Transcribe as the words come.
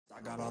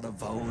I got all the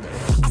voters.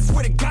 I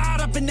swear to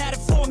God, I've been at it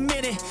for a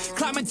minute.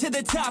 Climbing to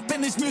the top,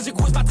 and this music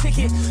was my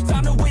ticket.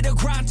 Found a way to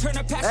grind, turn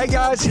a passion. Hey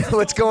guys,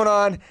 what's going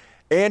on?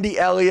 Andy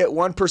Elliott,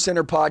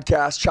 1%er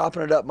podcast,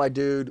 chopping it up, my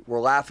dude. We're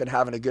laughing,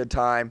 having a good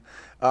time.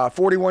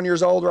 41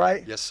 years old,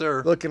 right? Yes,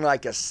 sir. Looking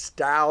like a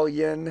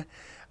stallion.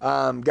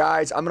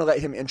 Guys, I'm going to let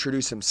him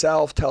introduce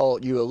himself, tell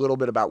you a little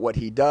bit about what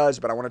he does,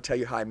 but I want to tell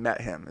you how I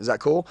met him. Is that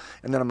cool?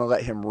 And then I'm going to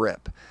let him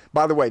rip.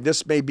 By the way,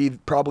 this may be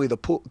probably the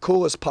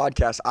coolest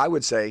podcast, I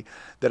would say,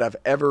 that I've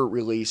ever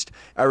released.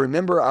 I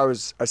remember I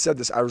was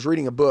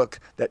reading a book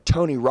that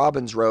Tony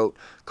Robbins wrote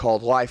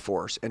called Life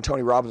Force. And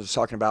Tony Robbins was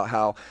talking about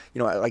how,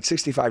 at like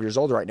 65 years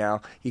old right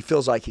now, he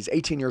feels like he's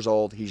 18 years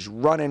old. He's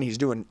running. He's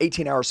doing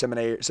 18-hour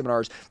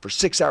seminars for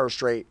 6 hours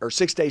straight or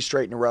 6 days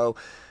straight in a row.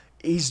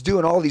 He's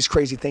doing all these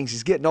crazy things.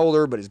 He's getting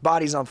older, but his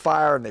body's on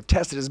fire, and they've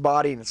tested his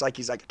body, and it's like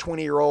he's like a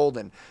 20-year-old,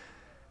 and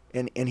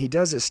he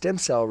does his stem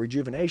cell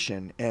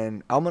rejuvenation.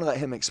 And I'm going to let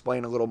him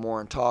explain a little more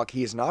and talk.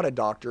 He is not a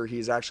doctor. He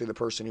is actually the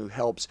person who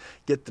helps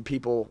get the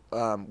people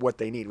what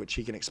they need, which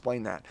he can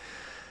explain that.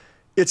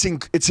 It's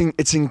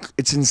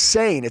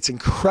insane. It's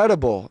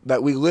incredible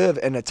that we live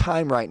in a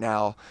time right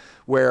now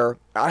where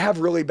I have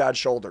really bad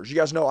shoulders. You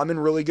guys know I'm in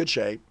really good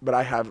shape, but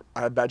I have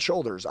bad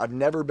shoulders. I've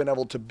never been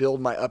able to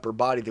build my upper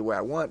body the way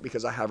I want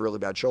because I have really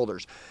bad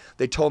shoulders.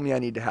 They told me I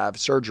need to have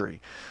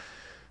surgery.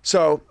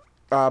 So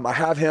I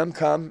have him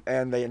come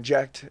and they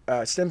inject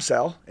stem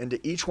cell into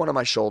each one of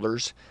my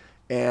shoulders,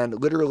 and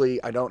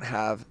literally I don't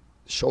have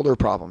shoulder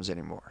problems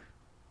anymore.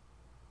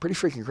 Pretty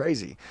freaking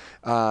crazy.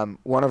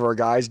 One of our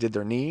guys did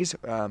their knees.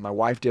 My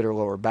wife did her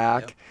lower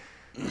back.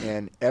 Yep.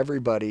 And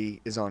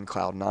everybody is on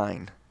cloud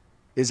nine.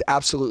 It's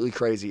absolutely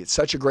crazy. It's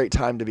such a great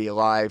time to be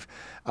alive.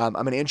 I'm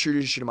going to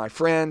introduce you to my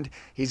friend.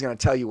 He's going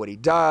to tell you what he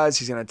does.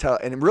 He's going to tell,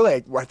 and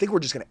really, I think we're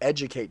just going to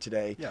educate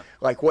today,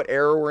 like what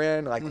era we're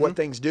in, like what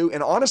things do.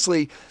 And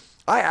honestly,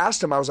 I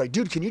asked him, I was like,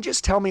 dude, can you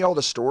just tell me all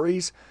the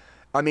stories?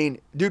 I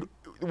mean, dude,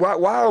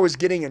 while I was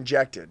getting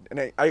injected,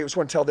 and I just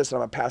want to tell this and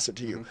I'm going to pass it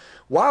to you.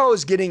 While I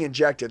was getting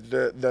injected,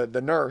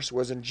 the nurse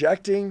was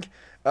injecting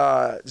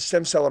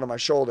stem cell into my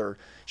shoulder.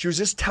 She was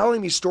just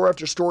telling me story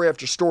after story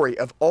after story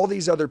of all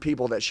these other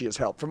people that she has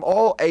helped from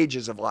all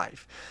ages of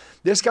life.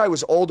 This guy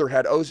was older,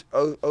 had what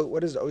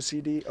is it,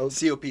 OCD?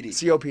 COPD.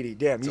 COPD.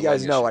 Damn, you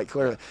guys know, like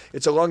clearly.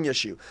 It's a lung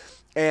issue.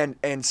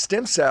 And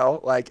stem cell,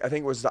 like I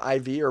think it was the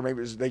IV or maybe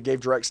it was, they gave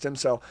direct stem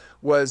cell,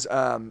 was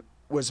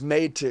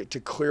made to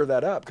clear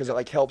that up because it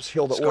like helps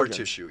heal the organs.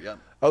 Scar tissue, yeah.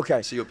 Okay.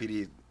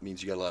 COPD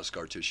means you got a lot of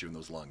scar tissue in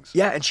those lungs.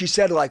 Yeah, and she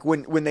said like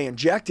when they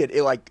inject it,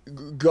 it like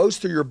goes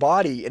through your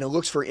body and it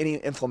looks for any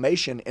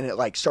inflammation and it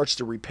like starts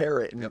to repair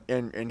it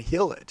and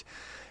heal it.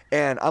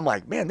 And I'm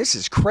like, man, this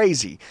is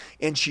crazy.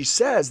 And she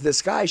says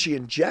this guy, she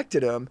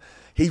injected him.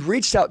 He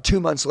reached out 2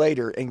 months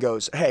later and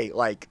goes, hey,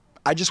 like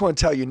I just want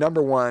to tell you,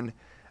 number one,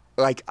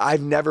 like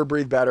I've never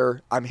breathed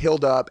better. I'm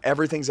healed up.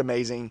 Everything's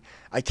amazing.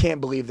 I can't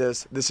believe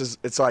this.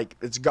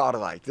 It's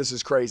godlike. This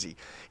is crazy.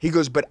 He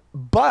goes, but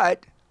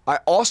I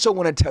also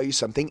want to tell you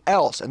something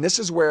else. And this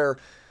is where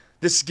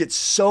this gets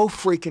so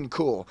freaking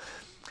cool.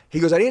 He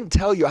goes, I didn't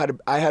tell you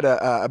I had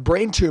a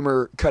brain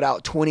tumor cut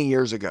out 20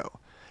 years ago.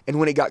 And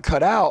when it got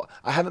cut out,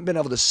 I haven't been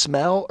able to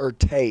smell or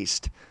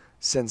taste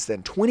since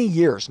then. 20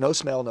 years, no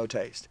smell, no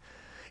taste.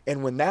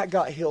 And when that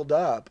got healed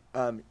up,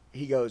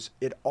 he goes,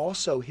 it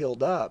also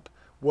healed up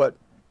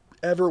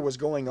whatever was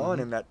going on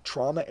in that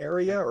trauma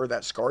area or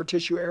that scar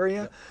tissue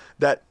area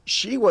that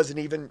she wasn't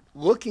even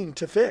looking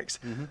to fix,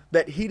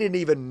 that he didn't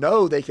even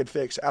know they could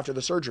fix after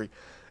the surgery.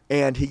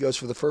 And he goes,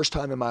 for the first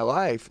time in my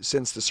life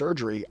since the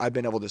surgery, I've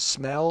been able to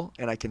smell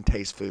and I can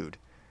taste food.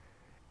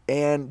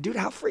 And dude,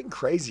 how freaking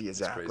crazy is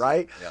that,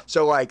 right? Yeah.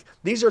 So like,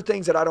 these are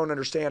things that I don't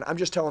understand. I'm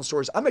just telling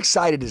stories. I'm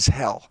excited as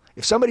hell.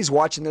 If somebody's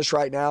watching this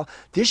right now,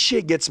 this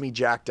shit gets me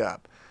jacked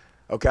up.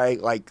 Okay,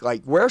 like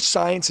where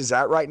science is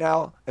at right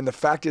now, and the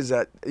fact is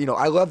that,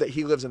 I love that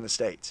he lives in the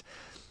States,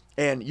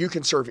 and you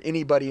can serve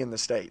anybody in the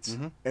States,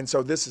 and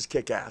so this is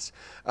kick-ass.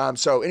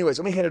 So anyways,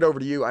 let me hand it over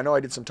to you. I know I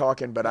did some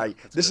talking, but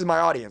this is my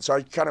audience, so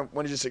I kind of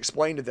want to just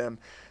explain to them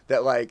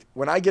that like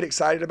when I get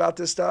excited about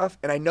this stuff,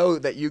 and I know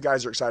that you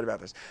guys are excited about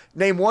this,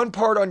 name one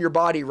part on your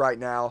body right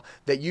now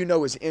that you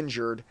know is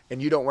injured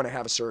and you don't want to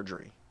have a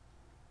surgery.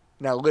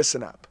 Now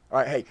listen up. All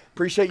right, hey,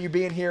 appreciate you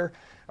being here.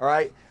 All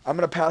right, I'm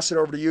going to pass it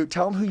over to you.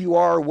 Tell them who you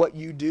are, what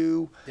you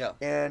do,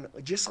 and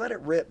just let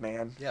it rip,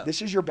 man. Yeah.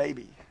 This is your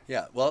baby.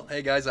 Yeah, well,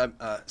 hey, guys, I'm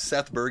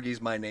Seth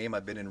Berge's my name.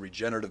 I've been in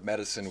regenerative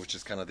medicine, which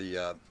is kind of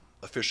the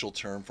official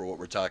term for what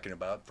we're talking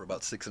about, for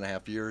about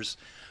 6.5 years.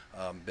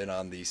 Been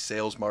on the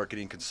sales,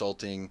 marketing,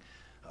 consulting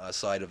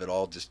side of it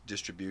all,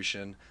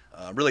 distribution.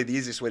 Really, the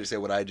easiest way to say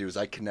what I do is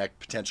I connect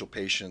potential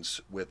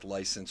patients with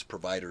licensed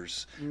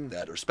providers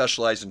that are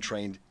specialized and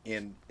trained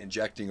in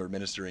injecting or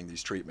administering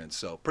these treatments.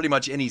 So pretty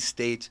much any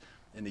state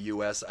in the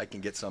U.S., I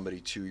can get somebody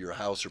to your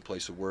house or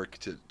place of work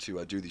to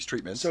do these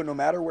treatments. So no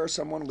matter where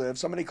someone lives,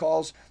 somebody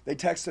calls, they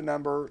text a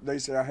number, they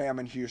say, hey, I'm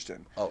in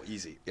Houston. Oh,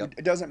 easy. Yep.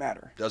 It doesn't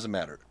matter. Doesn't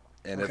matter.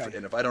 And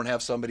if I don't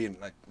have somebody in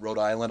like Rhode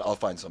Island, I'll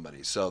find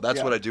somebody. So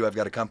that's what I do. I've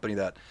got a company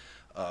that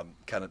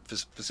kind of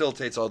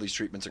facilitates all these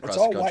treatments across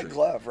It's all the country. white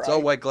glove, right? It's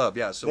all white glove,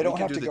 yeah. So they we don't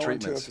can have do to the go into a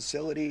treatments.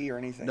 facility or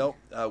anything. No,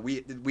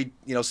 we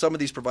some of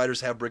these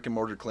providers have brick and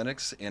mortar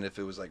clinics, and if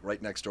it was like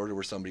right next door to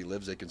where somebody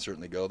lives, they can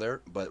certainly go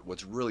there. But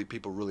what's really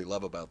people really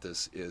love about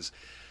this is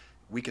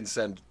we can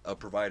send a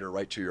provider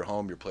right to your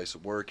home, your place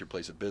of work, your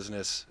place of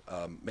business,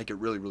 make it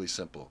really, really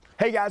simple.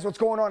 Hey guys, what's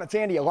going on? It's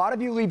Andy. A lot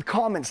of you leave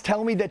comments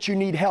telling me that you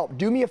need help.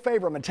 Do me a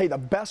favor. I'm going to tell you the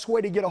best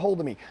way to get a hold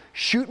of me.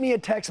 Shoot me a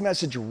text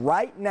message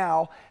right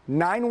now,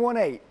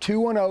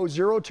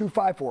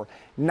 918-210-0254.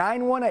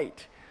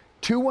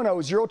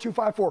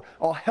 918-210-0254.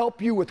 I'll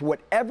help you with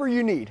whatever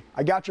you need.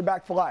 I got your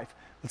back for life.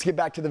 Let's get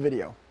back to the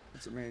video.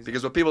 It's amazing.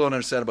 Because what people don't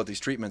understand about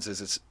these treatments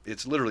is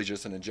it's literally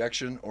just an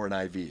injection or an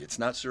IV. It's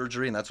not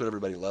surgery, and that's what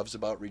everybody loves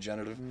about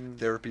regenerative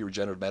therapy,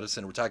 regenerative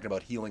medicine. We're talking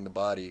about healing the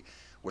body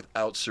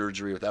without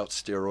surgery, without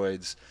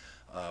steroids.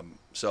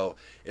 So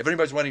if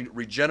anybody's wanting,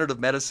 regenerative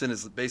medicine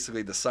is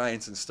basically the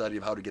science and study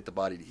of how to get the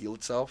body to heal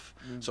itself.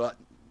 So,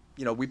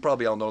 we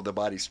probably all know the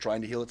body's trying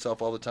to heal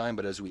itself all the time,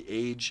 but as we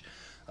age,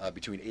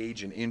 between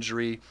age and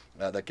injury,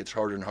 that gets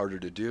harder and harder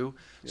to do.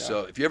 Yeah.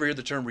 So if you ever hear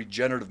the term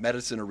regenerative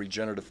medicine or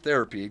regenerative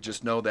therapy,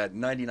 just know that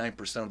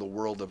 99% of the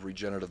world of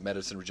regenerative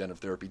medicine, regenerative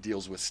therapy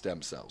deals with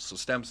stem cells. So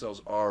stem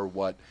cells are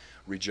what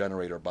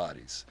regenerate our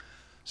bodies.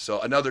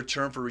 So another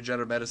term for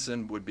regenerative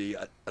medicine would be,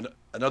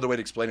 another way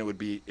to explain it would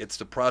be, it's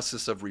the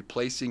process of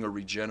replacing or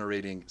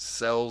regenerating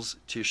cells,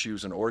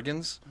 tissues, and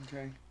organs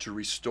to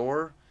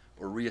restore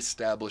or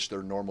reestablish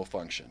their normal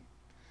function.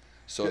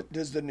 So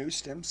does the new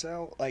stem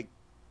cell,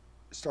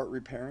 start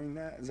repairing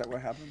that? Is that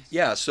what happens?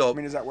 Yeah, so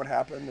is that what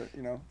happened,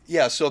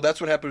 Yeah, so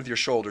that's what happened with your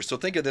shoulder. So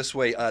think of it this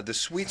way, the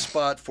sweet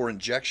spot for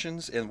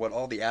injections and what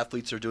all the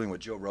athletes are doing,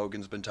 what Joe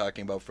Rogan's been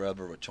talking about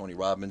forever, what Tony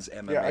Robbins,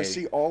 MMA. Yeah, I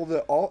see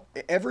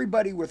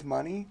everybody with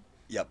money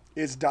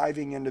is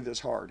diving into this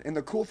hard. And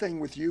the cool thing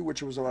with you,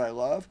 which was what I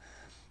love,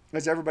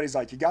 is everybody's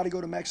like, you got to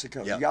go to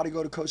Mexico, you got to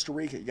go to Costa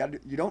Rica, you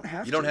don't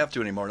have to. You don't have to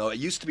anymore. No, it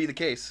used to be the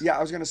case. Yeah,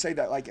 I was going to say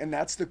that, and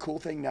that's the cool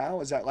thing now,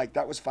 is that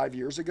that was 5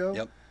 years ago.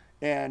 Yep.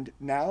 And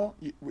now,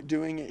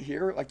 doing it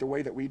here, the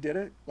way that we did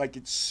it,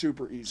 it's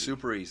super easy.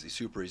 Super easy,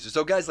 super easy.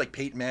 So guys like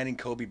Peyton Manning,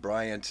 Kobe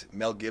Bryant,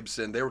 Mel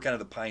Gibson, they were kind of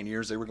the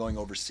pioneers. They were going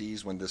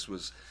overseas when this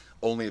was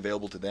only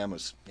available to them. It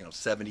was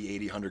 70,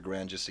 80, 100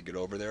 grand just to get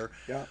over there.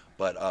 Yeah.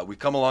 But we've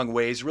come a long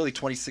ways. Really,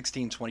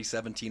 2016,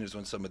 2017 is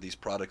when some of these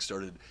products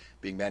started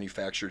being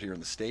manufactured here in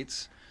the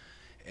States.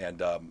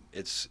 And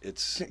it's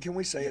can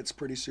we say it's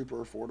pretty super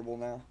affordable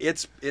now?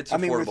 It's affordable I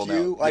mean, with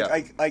you,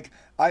 now.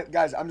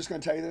 guys, I'm just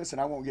going to tell you this, and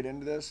I won't get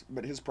into this,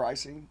 but his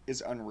pricing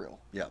is unreal.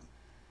 Yeah.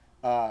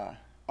 Number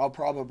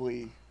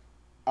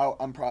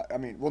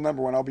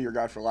one, I'll be your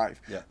guy for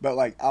life. Yeah. But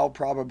I'll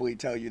probably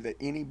tell you that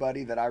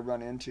anybody that I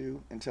run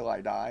into until I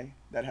die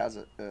that has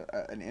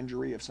an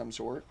injury of some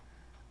sort,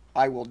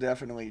 I will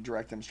definitely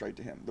direct them straight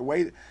to him.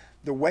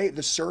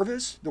 The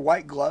service, the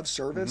white glove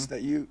service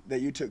that you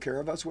took care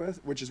of us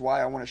with, which is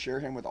why I want to share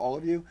him with all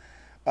of you.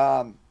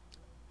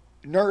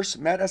 Nurse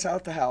met us out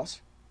at the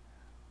house,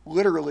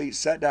 literally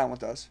sat down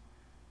with us,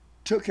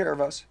 took care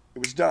of us. It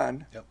was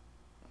done. Yep.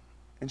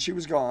 And she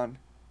was gone,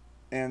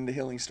 and the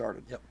healing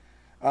started. Yep.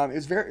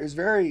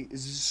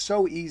 It's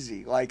so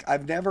easy. I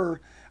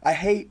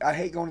hate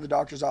going to the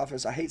doctor's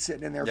office. I hate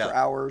sitting in there for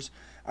hours.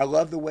 I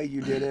love the way you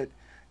did it.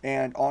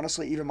 And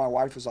honestly, even my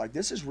wife was like,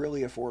 this is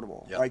really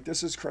affordable. Yep.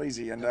 This is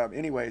crazy. And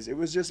anyways, it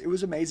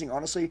was amazing.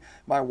 Honestly,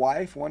 my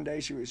wife, one day,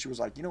 she was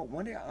like,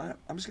 one day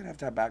I'm just going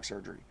to have back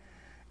surgery.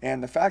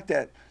 And the fact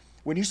that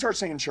when you start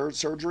saying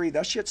surgery,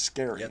 that shit's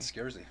scary. Yeah, it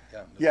scares you.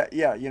 Yeah.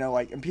 Yeah.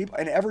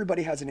 And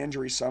everybody has an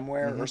injury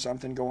somewhere or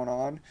something going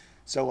on.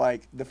 So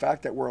the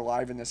fact that we're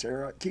alive in this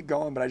era, keep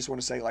going. But I just want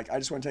to say, I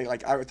just want to tell you, I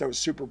thought it was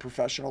super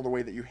professional the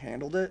way that you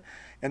handled it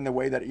and the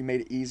way that you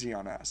made it easy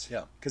on us.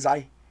 Yeah. Because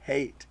I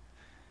hate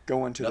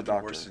going to the doctor.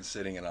 Nothing worse than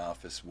sitting in an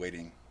office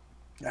waiting.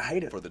 I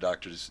hate it. For the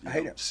doctor to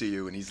see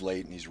you, and he's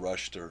late and he's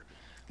rushed, or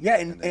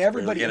and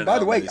everybody. And by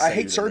the way, I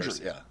hate surgery.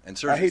 And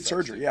surgery. I hate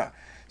surgery. Yeah.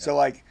 So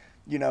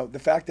the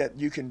fact that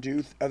you can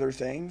do other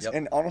things,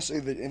 and honestly,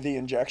 the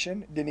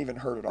injection didn't even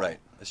hurt at all. Right.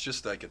 It's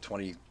just like a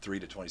 23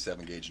 to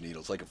 27 gauge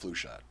needle. It's like a flu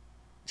shot.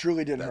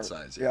 Truly didn't hurt. That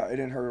size. Yeah, it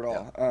didn't hurt at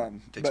all. Yeah.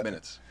 Takes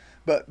minutes.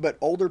 But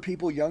older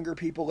people, younger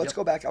people, let's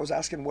go back. I was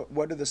asking,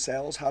 what are the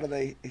cells? How do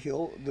they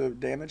heal the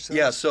damaged cells?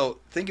 Yeah, so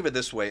think of it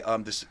this way.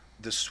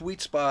 The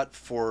sweet spot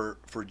for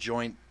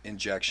joint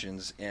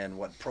injections and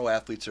what pro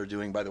athletes are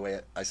doing, by the way,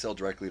 I sell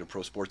directly to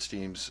pro sports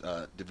teams,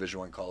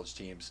 Division I college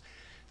teams.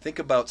 Think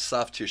about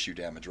soft tissue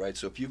damage, right?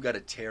 So if you've got a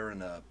tear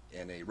in a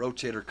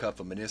rotator cuff,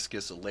 a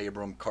meniscus, a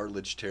labrum,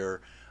 cartilage tear,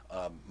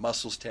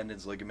 muscles,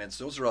 tendons, ligaments,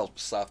 those are all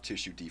soft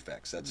tissue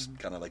defects. That's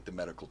kind of like the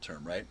medical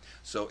term, right?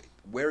 So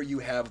where you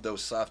have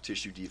those soft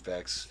tissue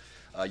defects,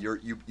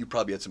 you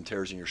probably had some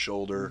tears in your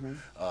shoulder.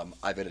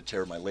 I've had a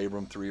tear in my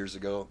labrum 3 years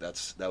ago.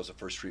 That was the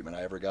first treatment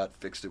I ever got.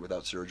 Fixed it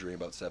without surgery in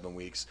about 7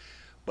 weeks.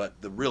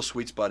 But the real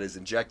sweet spot is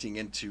injecting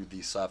into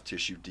the soft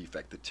tissue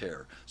defect, the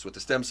tear. So what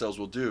the stem cells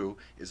will do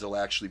is they'll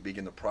actually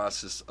begin the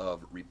process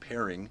of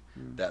repairing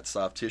that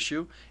soft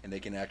tissue, and they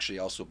can actually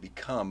also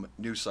become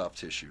new soft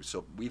tissue.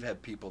 So we've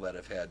had people that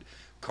have had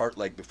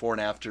like before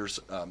and afters,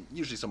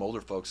 usually some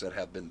older folks that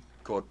have been,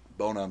 quote,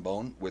 bone on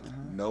bone with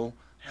no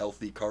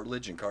healthy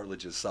cartilage, and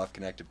cartilage is soft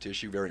connective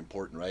tissue, very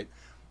important, right?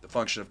 The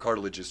function of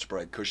cartilage is to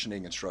provide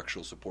cushioning and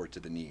structural support to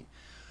the knee.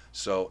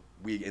 So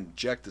we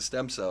inject the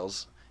stem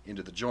cells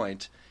into the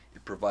joint.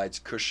 It provides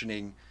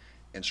cushioning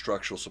and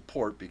structural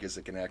support because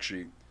it can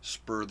actually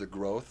spur the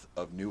growth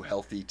of new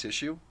healthy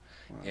tissue.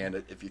 And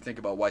if you think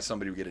about why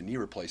somebody would get a knee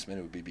replacement,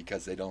 it would be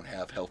because they don't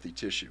have healthy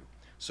tissue.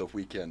 So if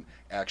we can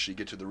actually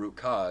get to the root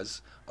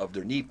cause of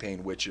their knee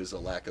pain, which is a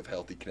lack of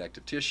healthy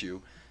connective tissue,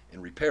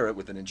 and repair it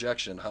with an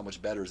injection, how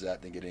much better is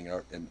that than getting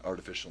an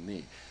artificial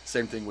knee?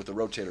 Same thing with the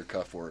rotator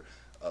cuff or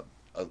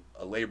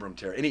a labrum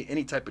tear.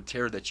 Any type of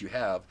tear that you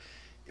have,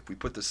 if we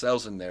put the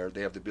cells in there,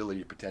 they have the ability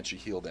to potentially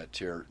heal that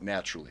tear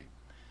naturally.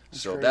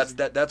 So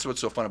that's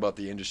what's so fun about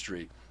the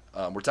industry.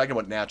 We're talking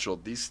about natural.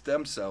 These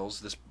stem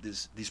cells,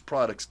 these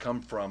products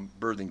come from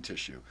birthing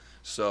tissue.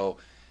 So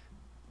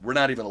we're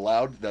not even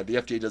allowed, the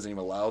FDA doesn't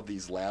even allow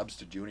these labs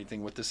to do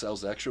anything with the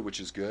cells extra, which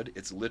is good.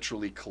 It's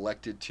literally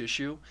collected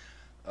tissue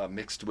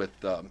mixed with,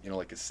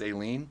 like a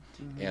saline,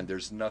 and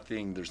there's no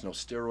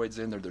steroids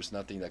in there. There's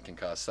nothing that can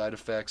cause side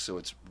effects. So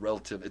it's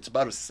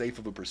about as safe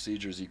of a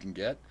procedure as you can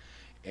get,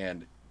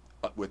 and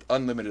with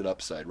unlimited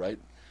upside, right?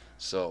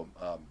 So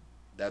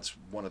that's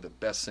one of the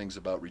best things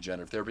about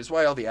regenerative therapy. It's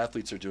why all the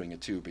athletes are doing it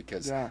too,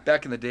 because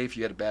back in the day, if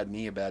you had a bad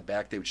knee, a bad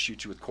back, they would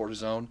shoot you with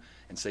cortisone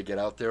and say, get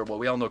out there. Well,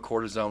 we all know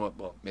cortisone,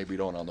 well, maybe we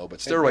don't all know, but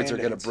steroids are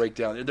going to break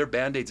down. They're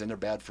Band-Aids and they're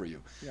bad for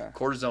you.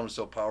 Cortisone is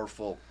so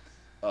powerful.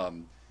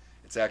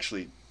 It's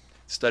actually,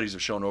 studies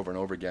have shown over and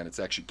over again, it's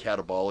actually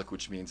catabolic,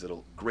 which means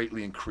it'll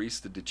greatly increase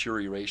the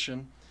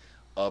deterioration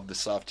of the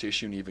soft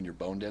tissue and even your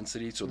bone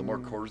density. So the more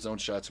cortisone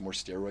shots, the more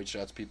steroid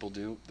shots people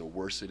do, the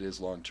worse it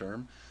is long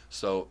term.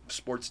 So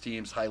sports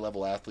teams,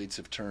 high-level athletes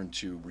have turned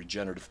to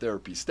regenerative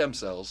therapy, stem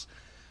cells,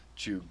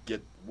 to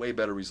get way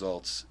better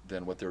results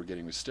than what they were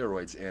getting with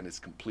steroids, and it's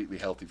completely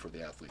healthy for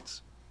the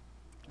athletes.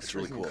 It's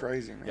really cool.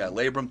 Crazy, man. Yeah,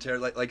 labrum tear,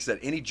 like I said,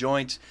 any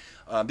joint.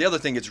 The other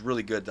thing that's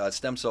really good,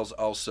 stem cells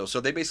also. So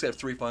they basically have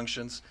three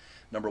functions.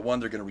 Number one,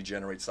 they're going to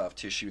regenerate soft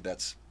tissue.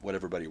 That's what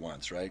everybody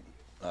wants, right?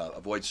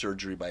 Avoid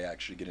surgery by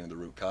actually getting to the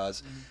root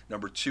cause.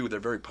 Number two, they're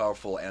very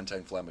powerful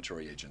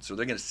anti-inflammatory agents. So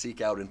they're going to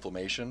seek out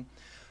inflammation.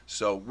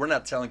 So we're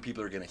not telling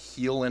people they're going to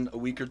heal in a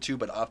week or two,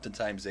 but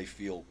oftentimes they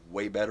feel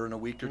way better in a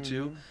week or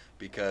two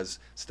because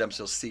stem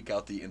cells seek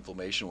out the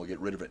inflammation, will get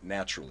rid of it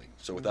naturally.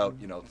 So without,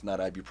 it's not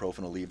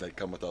ibuprofen or Aleve that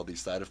come with all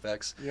these side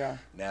effects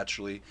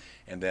naturally.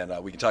 And then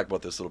we can talk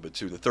about this a little bit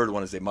too. The third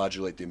one is they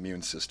modulate the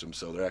immune system.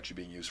 So they're actually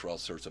being used for all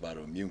sorts of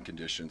autoimmune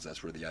conditions.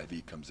 That's where the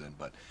IV comes in.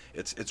 But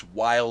it's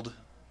wild.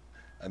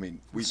 I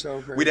mean, we'd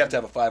have to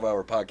have a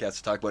 5-hour podcast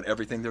to talk about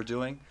everything they're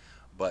doing.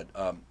 But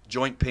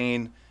joint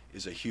pain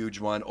is a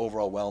huge one.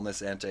 Overall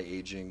wellness,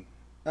 anti-aging.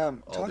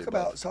 Talk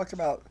about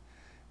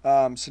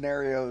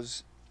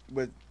scenarios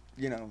with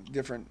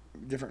different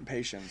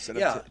patients that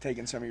have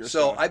taken some of your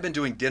stuff. I've been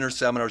doing dinner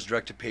seminars,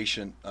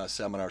 direct-to-patient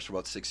seminars for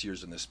about 6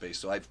 years in this space.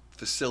 So I've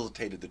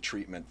facilitated the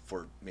treatment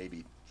for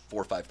maybe 4,000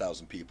 or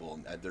 5,000 people,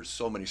 and there's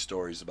so many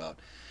stories about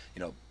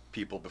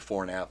people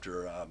before and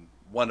after.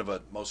 One of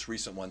the most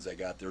recent ones I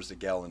got, there's a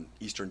gal in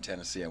Eastern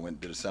Tennessee I went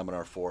and did a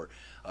seminar for.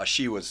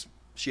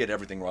 She had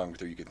everything wrong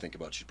with her you could think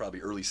about. She's probably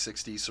early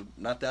 60s, so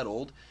not that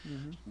old.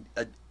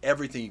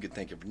 Everything you could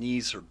think of,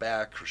 knees, her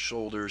back, her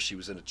shoulders. She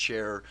was in a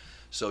chair.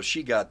 So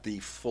she got the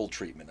full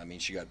treatment. I mean,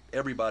 she got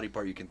every body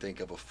part you can think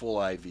of, a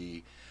full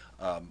IV.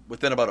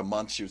 Within about a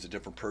month, she was a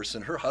different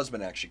person. Her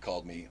husband actually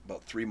called me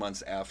about 3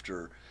 months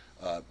after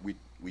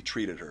we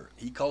treated her.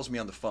 He calls me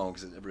on the phone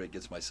because everybody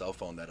gets my cell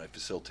phone that I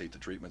facilitate the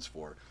treatments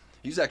for.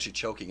 He's actually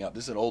choking up.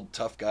 This is an old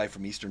tough guy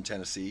from Eastern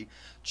Tennessee,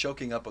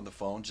 choking up on the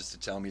phone just to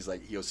tell me,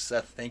 he goes,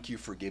 Seth, thank you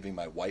for giving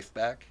my wife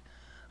back.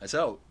 I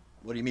said, oh,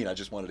 what do you mean? I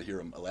just wanted to hear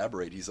him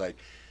elaborate. He's like,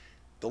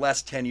 the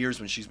last 10 years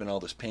when she's been in all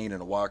this pain in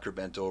a walker,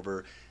 bent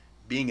over,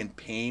 being in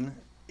pain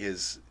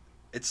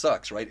it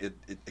sucks, right?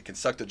 It can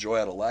suck the joy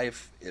out of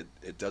life.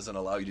 It doesn't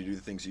allow you to do the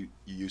things you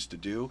used to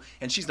do.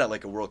 And she's not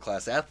like a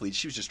world-class athlete.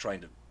 She was just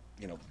trying to,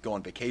 go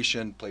on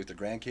vacation, play with the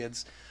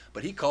grandkids.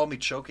 But he called me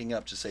choking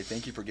up to say,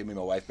 thank you for giving me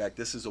my wife back.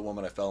 This is a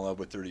woman I fell in love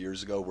with 30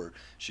 years ago where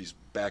she's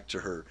back to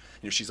her,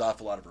 she's off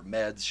a lot of her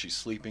meds. She's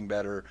sleeping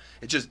better.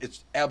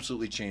 It's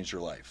absolutely changed her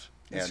life.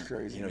 That's and,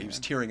 crazy. He was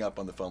tearing up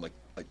on the phone,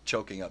 like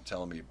choking up,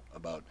 telling me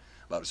about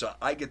it. So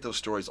I get those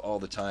stories all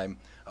the time,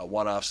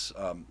 one-offs.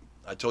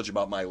 I told you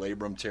about my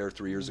labrum tear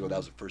 3 years ago. That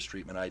was the first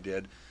treatment I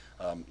did.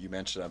 You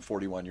mentioned I'm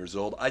 41 years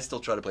old. I still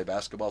try to play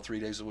basketball 3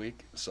 days a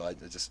week. So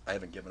I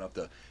haven't given up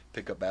the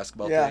pickup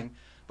basketball thing.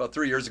 about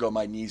 3 years ago,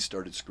 my knees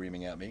started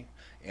screaming at me,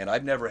 and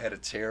I've never had a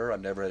tear. I've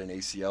never had an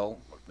ACL,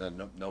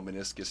 no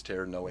meniscus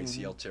tear, no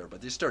ACL tear,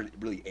 but they started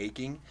really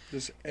aching.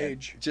 Just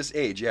age. Just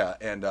age, yeah.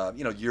 And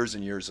years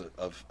and years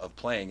of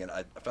playing, and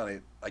I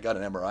finally got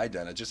an MRI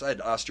done. I had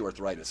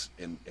osteoarthritis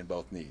in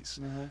both knees.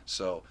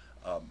 So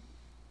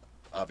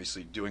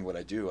obviously doing what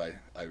I do, I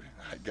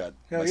got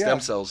my stem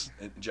cells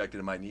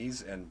injected in my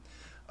knees, and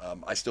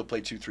I still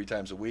play 2-3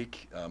 times a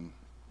week.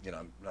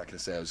 I'm not going to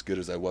say I was as good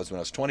as I was when I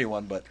was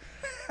 21, but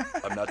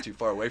I'm not too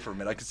far away from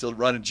it. I can still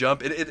run and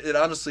jump. It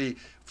honestly,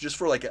 just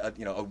for like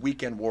a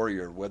weekend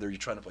warrior, whether you're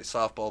trying to play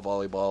softball,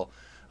 volleyball,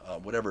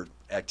 whatever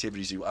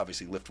activities, you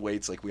obviously lift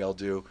weights like we all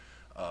do.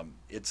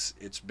 It's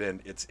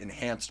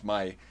enhanced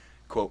my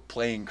quote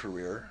playing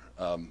career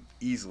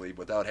easily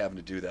without having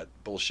to do that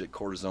bullshit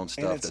cortisone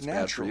stuff that's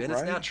bad for you. And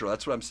it's natural.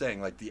 That's what I'm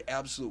saying. Like the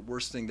absolute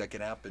worst thing that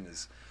can happen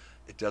is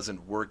it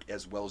doesn't work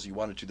as well as you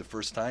wanted to the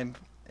first time,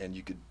 and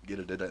you could get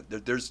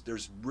it.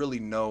 There's really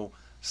no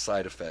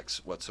side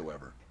effects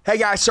whatsoever. Hey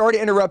guys, sorry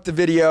to interrupt the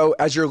video.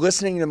 As you're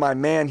listening to my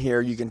man here,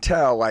 you can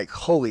tell, like,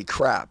 holy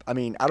crap. I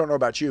mean, I don't know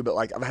about you, but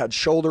like I've had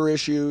shoulder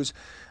issues,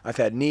 I've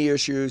had knee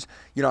issues.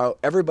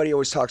 Everybody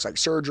always talks like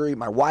surgery.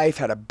 My wife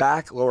had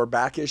a lower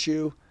back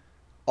issue.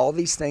 All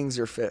these things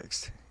are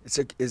fixed.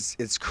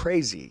 It's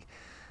crazy.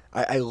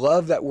 I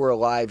love that we're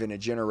alive in a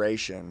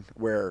generation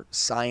where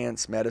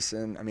science,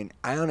 medicine,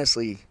 I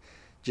honestly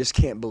just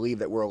can't believe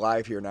that we're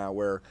alive here now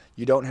where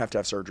you don't have to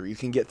have surgery. You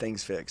can get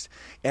things fixed.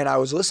 And I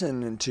was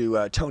listening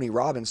to Tony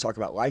Robbins talk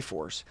about Life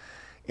Force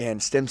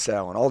and stem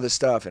cell and all this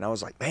stuff. And I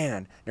was like, man,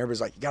 and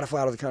everybody's like, you got to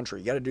fly out of the country.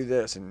 You got to do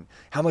this and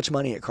how much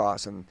money it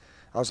costs. And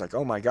I was like,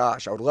 oh my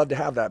gosh, I would love to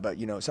have that. But,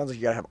 it sounds like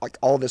you got to have like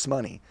all this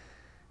money.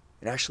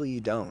 And actually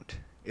you don't.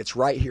 It's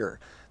right here.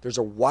 There's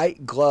a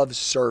white glove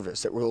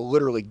service that will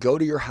literally go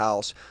to your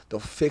house. They'll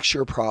fix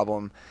your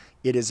problem.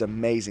 It is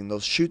amazing. They'll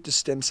shoot the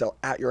stem cell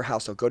at your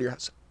house. They'll go to your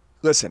house.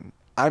 Listen,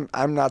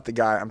 I'm not the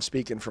guy. I'm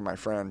speaking for my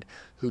friend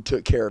who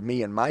took care of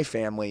me and my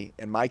family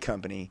and my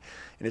company,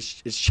 and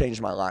it's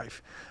changed my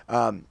life.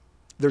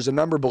 There's a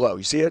number below.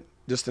 You see it?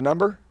 Just the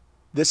number?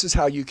 This is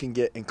how you can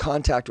get in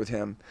contact with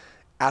him,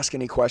 ask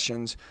any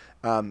questions.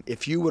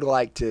 If you would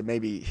like to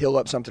maybe heal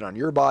up something on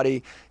your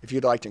body, if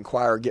you'd like to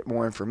inquire or get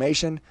more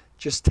information,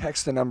 just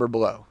text the number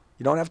below.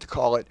 You don't have to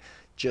call it.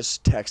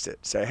 Just text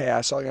it. Say, hey, I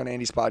saw you on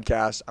Andy's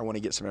podcast. I want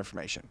to get some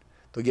information.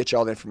 They'll get you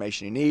all the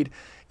information you need.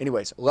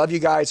 Anyways, love you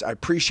guys. I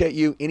appreciate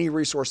you. Any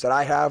resource that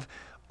I have,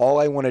 all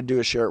I want to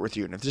do is share it with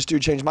you. And if this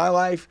dude changed my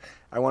life,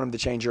 I want him to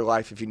change your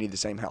life if you need the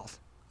same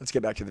health. Let's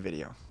get back to the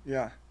video.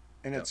 Yeah,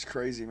 and it's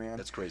crazy, man.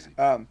 That's crazy.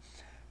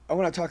 I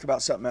want to talk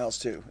about something else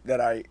too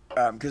that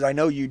because I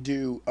know you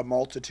do a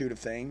multitude of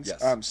things.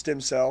 Yes. Stem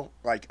cell,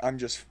 like I'm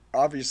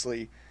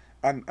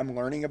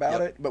learning about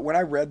it. But when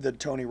I read the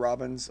Tony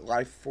Robbins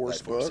Life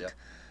Force book,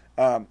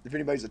 if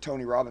anybody's a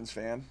Tony Robbins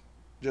fan,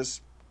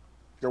 just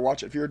go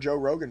watch it. If you're a Joe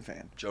Rogan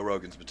fan. Joe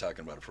Rogan's been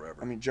talking about it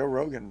forever. Joe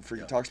Rogan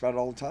talks about it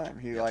all the time.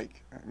 He's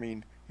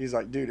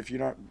like, dude, if you're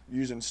not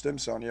using stem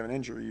cell and you have an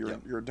injury,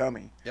 you're a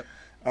dummy. Yep.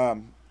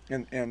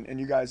 And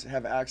you guys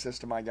have access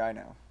to my guy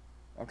now.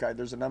 Okay,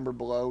 there's a number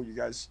below. You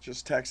guys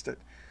just text it.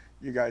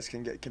 You guys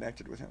can get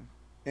connected with him.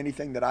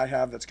 Anything that I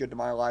have that's good to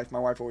my life, my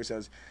wife always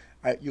says,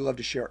 you love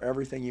to share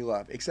everything you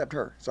love, except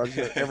her. So I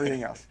share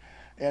everything else.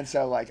 And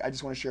so, I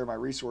just want to share my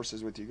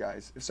resources with you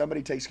guys. If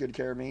somebody takes good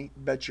care of me,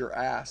 bet your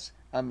ass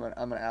I'm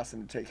gonna ask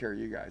them to take care of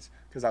you guys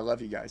because I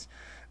love you guys.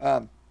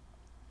 I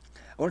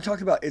want to talk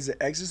about, is it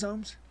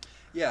exosomes?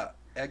 Yeah,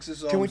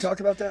 exosomes. Can we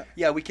talk about that?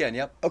 Yeah, we can.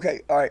 Yep.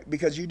 Okay. All right.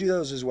 Because you do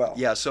those as well.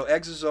 Yeah. So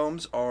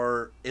exosomes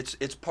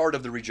it's part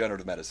of the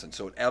regenerative medicine.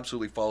 So it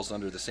absolutely falls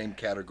under the same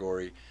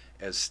category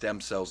as stem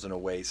cells in a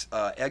way.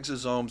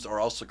 Exosomes are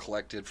also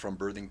collected from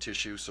birthing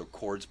tissue, so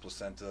cords,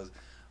 placentas.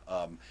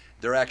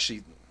 They're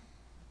actually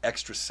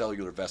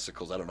extracellular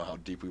vesicles. I don't know how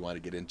deep we want to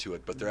get into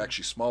it, but they're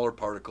actually smaller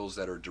particles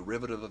that are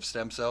derivative of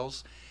stem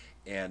cells.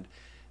 And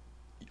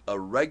a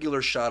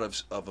regular shot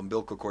of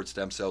umbilical cord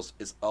stem cells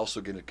is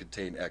also going to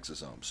contain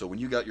exosomes. So when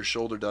you got your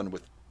shoulder done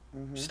with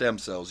stem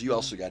cells, you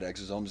also got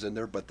exosomes in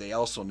there, but they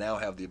also now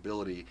have the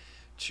ability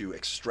to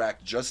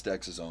extract just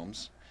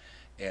exosomes,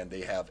 and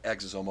they have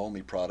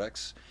exosome-only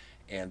products,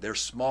 and they're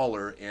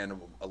smaller, and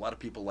a lot of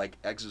people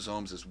like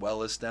exosomes as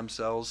well as stem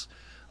cells.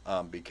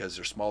 Because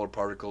they're smaller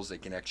particles, they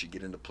can actually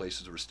get into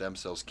places where stem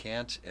cells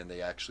can't, and they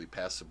actually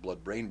pass the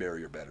blood-brain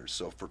barrier better.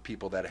 So for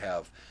people that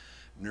have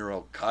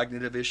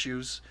neurocognitive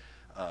issues,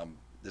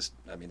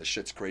 the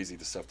shit's crazy,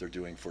 the stuff they're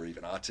doing for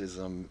even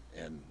autism.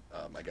 And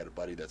I got a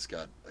buddy that's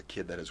got a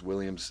kid that has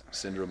Williams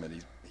syndrome,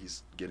 and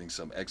he's getting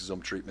some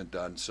exosome treatment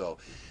done. So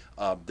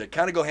they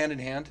kind of go hand in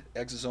hand,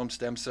 exosome,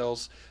 stem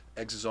cells.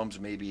 Exosomes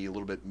may be a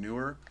little bit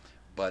newer,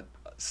 but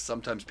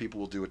sometimes people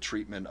will do a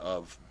treatment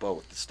of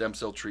both, the stem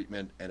cell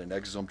treatment and an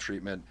exosome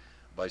treatment,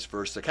 vice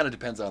versa. It kind of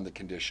depends on the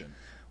condition.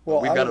 Well,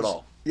 we've got it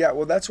all. Yeah,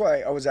 well, that's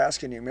why I was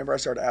asking you. Remember I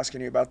started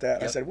asking you about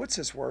that? Yep. I said, what's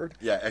this word?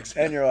 Yeah,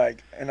 and you're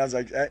like, and I was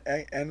like,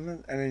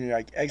 and then you're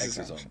like,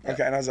 exosome. Yeah.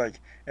 Okay, and I was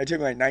like, it took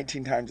me like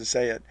 19 times to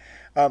say it.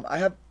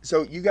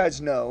 So you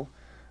guys know,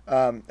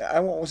 I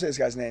won't say this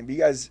guy's name, but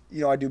you guys,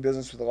 I do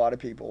business with a lot of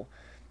people.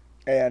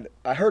 And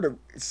I heard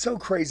it's so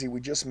crazy.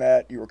 We just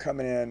met. You were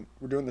coming in.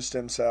 We're doing the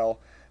stem cell.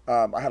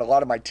 I had a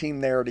lot of my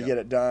team there to get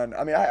it done.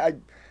 I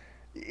mean,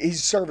 he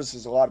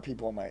services a lot of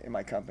people in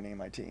my company, in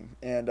my team.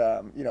 And,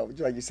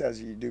 like he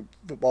says, you do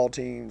football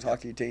teams,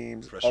 hockey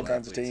teams, all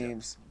kinds of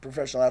teams,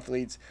 professional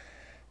athletes,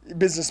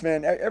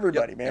 businessmen,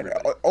 everybody, man.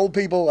 Everybody. Old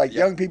people, like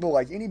young people,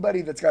 like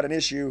anybody that's got an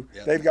issue,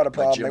 they've got a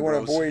problem. They want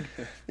to avoid,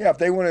 if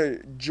they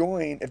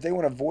want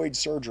to avoid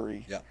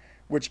surgery,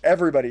 which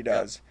everybody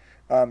does,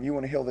 you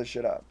want to heal this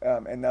shit up.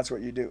 And that's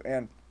what you do.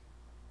 And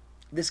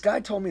this guy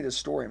told me this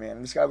story, man.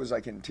 And this guy was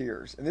like in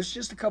tears. And this is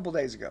just a couple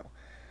days ago.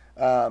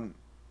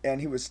 And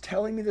he was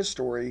telling me this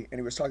story, and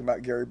he was talking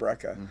about Gary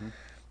Brecka. Mm-hmm.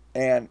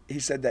 And he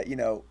said that,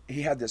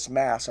 he had this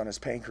mass on his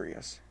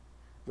pancreas,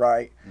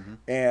 right? Mm-hmm.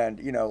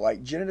 And, like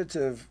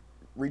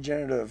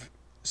regenerative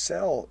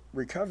cell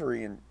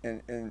recovery and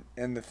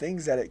the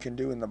things that it can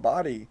do in the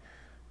body,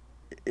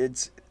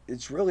 it's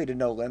really to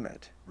no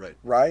limit.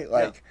 Right?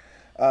 Like,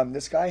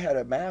 this guy had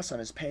a mass on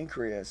his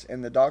pancreas,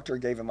 and the doctor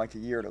gave him like a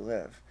year to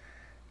live.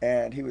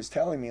 And he was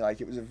telling me, like,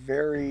 it was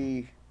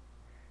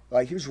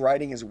he was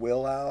writing his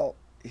will out.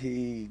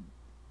 He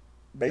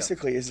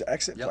basically his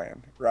exit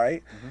plan,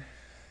 right?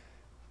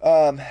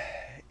 Mm-hmm.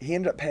 He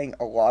ended up paying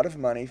a lot of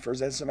money for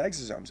some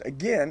exosomes.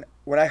 Again,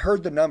 when I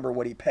heard the number,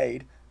 what he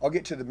paid, I'll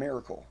get to the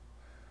miracle.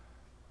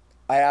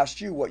 I asked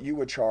you what you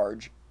would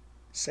charge.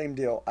 Same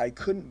deal.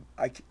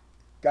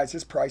 Guys,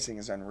 his pricing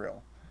is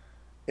unreal.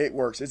 It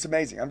works. It's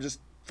amazing. I'm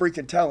just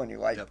freaking telling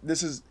you.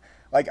 This is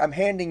like I'm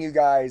handing you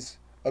guys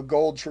a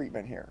gold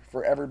treatment here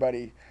for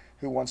everybody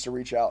who wants to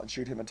reach out and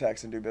shoot him a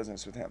text and do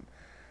business with him.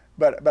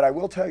 But I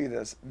will tell you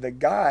this: the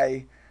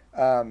guy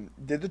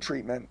did the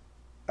treatment,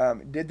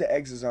 did the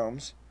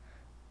exosomes,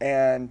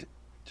 and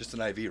just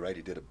an IV, right?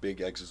 He did a big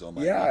exosome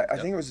IV. Yeah, I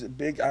think it was a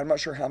big. I'm not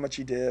sure how much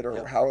he did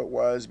or how it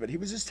was, but he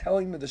was just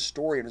telling me the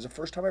story. It was the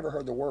first time I ever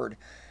heard the word.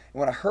 And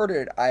when I heard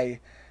it,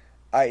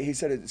 he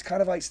said it's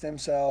kind of like stem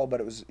cell,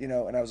 but it was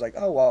and I was like,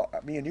 oh well,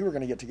 me and you were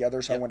going to get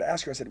together, so I wanted to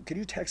ask you. I said, could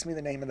you text me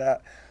the name of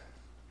that?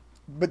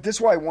 But this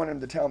is why I want him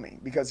to tell me,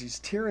 because he's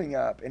tearing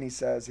up, and he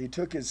says he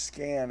took his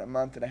scan a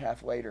month and a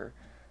half later,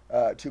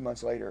 2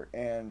 months later,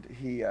 and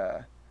he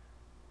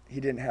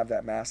didn't have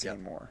that mass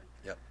anymore.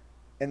 Yep.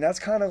 And that's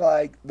kind of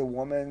like the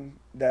woman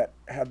that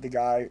had the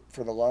guy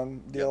for the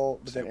lung deal,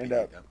 but then ended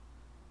up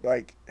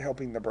like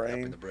helping the brain.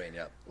 Helping the brain,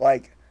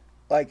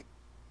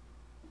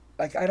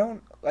 I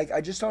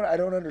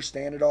don't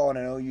understand it all, and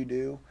I know you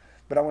do,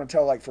 but I want to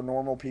tell, like, for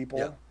normal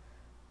people,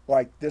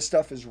 like, this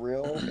stuff is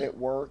real. It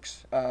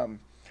works.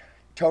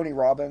 Tony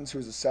Robbins,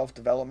 who's a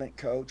self-development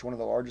coach, one of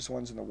the largest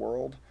ones in the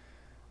world,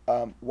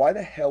 why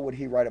the hell would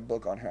he write a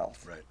book on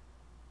health? Right.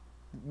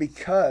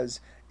 Because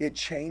it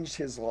changed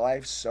his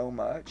life so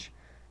much,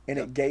 and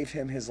it gave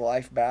him his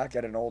life back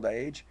at an old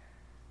age.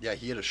 Yeah,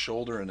 he had a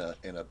shoulder and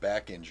a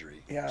back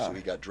injury. Yeah. So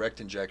he got direct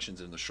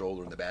injections in the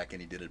shoulder and the back,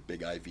 and he did a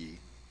big IV,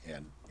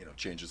 and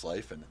changed his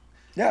life. And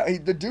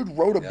the dude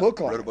wrote a book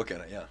on it. Wrote a book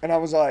on it, yeah. And I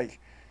was like,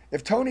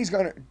 if Tony's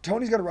gonna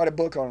write a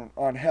book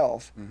on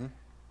health. Mm-hmm.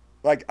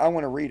 Like, I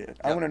want to read it.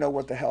 I want to know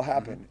what the hell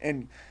happened.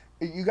 Mm-hmm.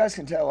 And you guys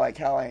can tell, like,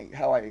 how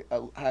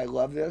I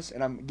love this,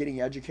 and I'm getting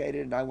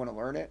educated, and I want to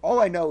learn it. All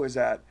I know is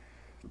that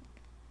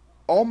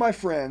all my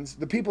friends,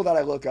 the people that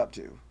I look up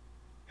to,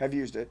 have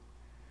used it.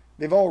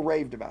 They've all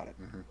raved about it.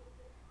 Mm-hmm.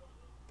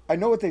 I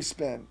know what they've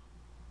spent,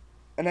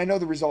 and I know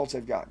the results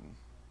they've gotten.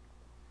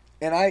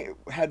 And I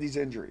had these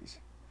injuries.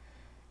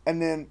 And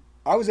then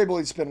I was able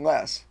to spend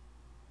less.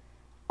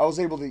 I was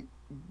able to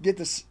get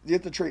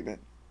the treatment.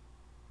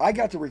 I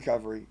got the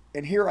recovery,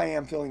 and here I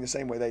am feeling the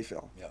same way they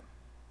feel. Yeah.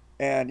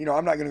 And,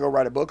 I'm not going to go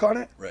write a book on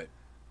it. Right.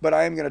 But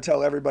I am going to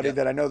tell everybody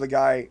that I know the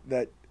guy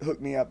that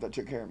hooked me up, that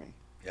took care of me.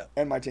 Yeah.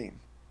 And my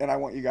team. And I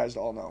want you guys to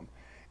all know him.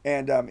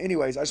 And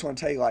anyways, I just want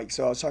to tell you,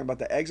 so I was talking about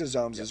the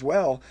exosomes as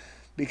well,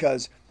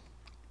 because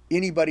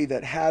anybody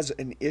that has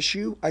an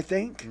issue, I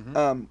think,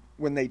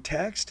 when they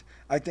text,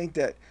 I think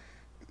that,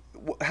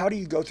 how do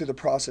you go through the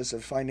process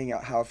of finding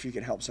out if you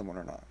can help someone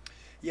or not?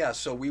 Yeah,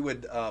 so we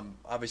would,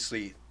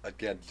 obviously,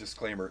 again,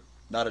 disclaimer,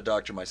 not a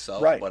doctor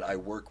myself, but I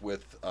work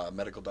with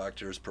medical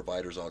doctors,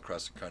 providers all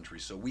across the country.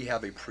 So we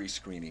have a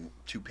pre-screening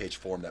 2-page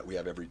form that we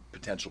have every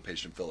potential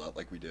patient fill out,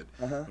 like we did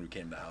when we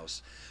came to the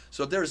house.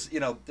 So there's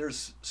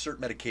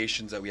certain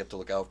medications that we have to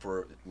look out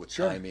for with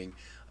timing.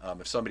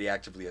 If somebody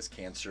actively has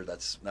cancer,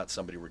 that's not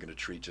somebody we're going to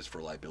treat just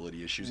for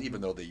liability issues,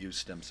 even though they use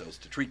stem cells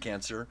to treat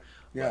cancer.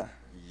 Yeah.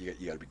 You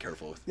got to be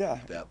careful with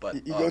that.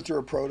 But you go through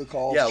a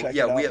protocol.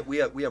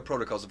 We have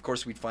protocols. Of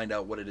course, we'd find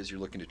out what it is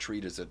you're looking to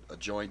treat. Is it a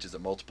joint? Is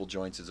it multiple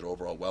joints? Is it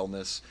overall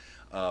wellness?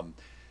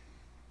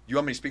 You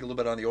want me to speak a little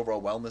bit on the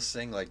overall wellness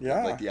thing, like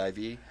the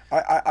IV?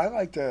 I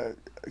like to,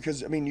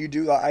 because you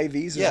do the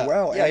IVs as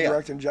well, and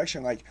direct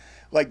injection. Like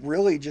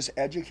really just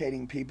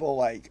educating people.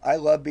 Like, I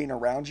love being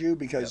around you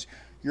because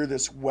you're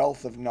this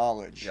wealth of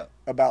knowledge Yep.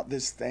 about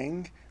this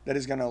thing that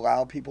is going to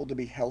allow people to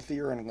be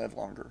healthier and live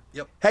longer.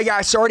 Yep. Hey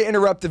guys, sorry to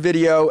interrupt the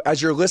video.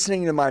 As you're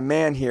listening to my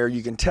man here,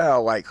 you can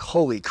tell, like,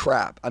 holy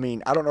crap. I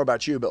mean, I don't know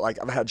about you, but like,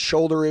 I've had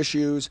shoulder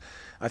issues.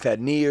 I've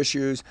had knee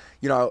issues.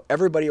 You know,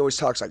 everybody always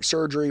talks like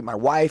surgery. My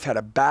wife had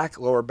a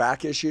lower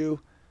back issue.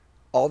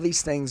 All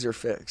these things are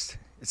fixed.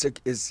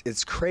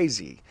 It's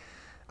crazy.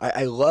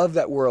 I love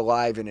that we're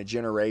alive in a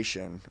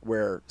generation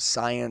where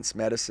science,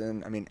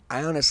 medicine, I mean,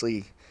 I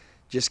honestly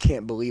just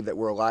can't believe that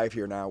we're alive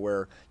here now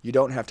where you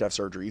don't have to have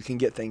surgery. You can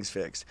get things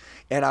fixed.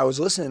 And I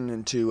was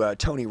listening to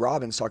Tony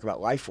Robbins talk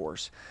about life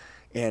force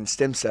and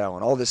stem cell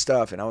and all this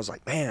stuff. And I was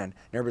like, man, and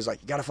everybody's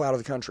like, you got to fly out of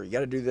the country. You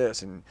got to do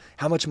this and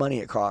how much money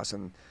it costs.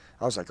 And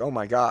I was like, oh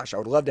my gosh, I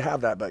would love to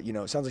have that. But, you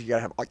know, it sounds like you got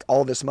to have like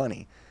all this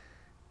money.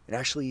 And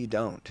actually you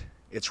don't.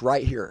 It's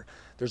right here.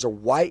 There's a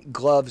white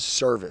glove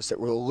service that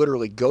will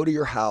literally go to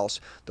your house.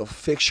 They'll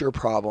fix your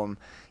problem.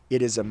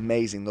 It is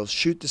amazing. They'll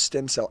shoot the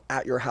stem cell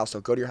at your house.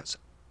 They'll go to your house.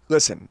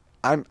 Listen,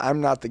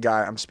 I'm not the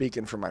guy. I'm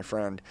speaking for my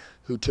friend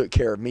who took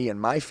care of me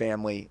and my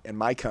family and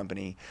my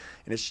company,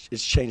 and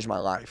it's changed my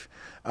life.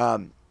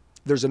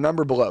 There's a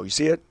number below. You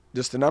see it?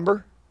 Just the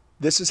number?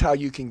 This is how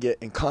you can get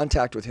in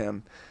contact with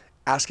him,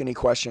 ask any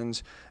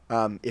questions.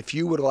 If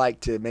you would like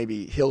to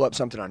maybe heal up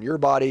something on your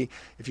body,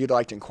 if you'd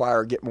like to inquire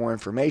or get more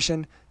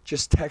information,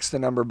 just text the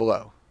number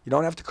below. You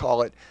don't have to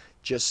call it.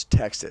 Just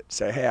text it.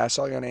 Say, hey, I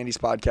saw you on Andy's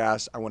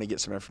podcast. I want to get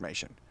some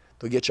information.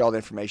 They'll get you all the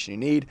information you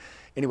need.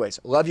 Anyways,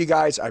 love you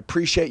guys. I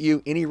appreciate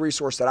you. Any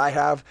resource that I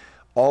have,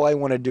 all I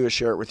want to do is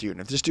share it with you. And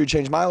if this dude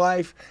changed my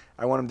life,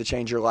 I want him to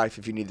change your life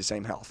if you need the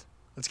same health.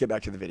 Let's get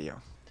back to the video.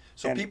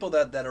 So people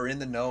that are in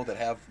the know, that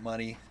have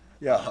money,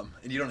 yeah,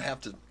 and you don't have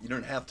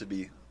to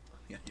be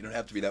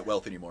that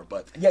wealthy anymore.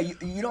 But yeah,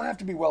 you don't have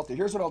to be wealthy.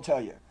 Here's what I'll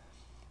tell you.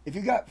 If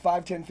you got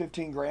 5, 10,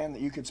 15 grand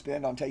that you could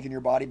spend on taking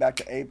your body back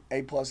to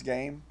A+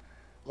 game,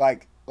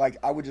 like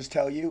I would just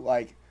tell you,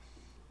 like,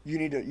 you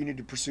need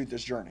to pursue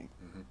this journey.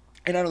 Mm-hmm.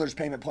 And I know there's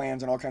payment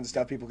plans and all kinds of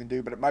stuff people can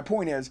do, but my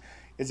point is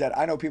that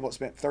I know people that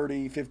spent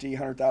 $30,000,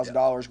 $50,000,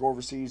 $100,000, go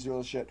overseas, do all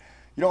this shit.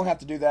 You don't have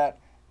to do that.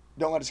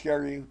 Don't let it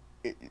scare you.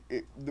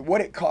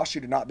 What it costs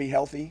you to not be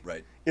healthy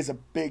is a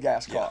big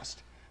ass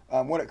cost.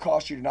 What it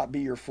costs you to not be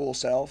your full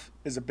self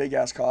is a big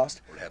ass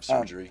cost. Or to have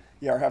surgery.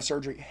 Or have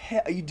surgery.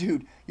 Hell,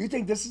 dude, you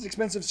think this is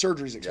expensive?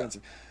 Surgery's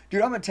expensive. Yeah.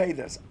 Dude, I'm gonna tell you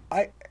this.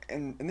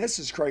 And this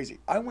is crazy.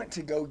 I went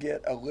to go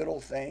get a little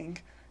thing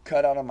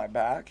cut out on my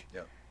back.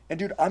 Yeah. And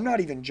dude, I'm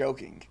not even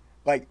joking.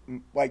 Like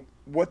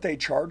what they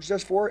charged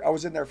us for, I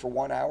was in there for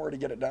 1 hour to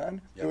get it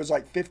done. Yep. It was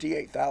like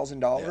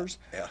 $58,000.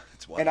 Yeah,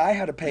 it's wild. And I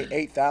had to pay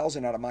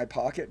 $8,000 out of my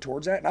pocket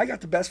towards that. And I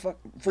got the best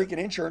freaking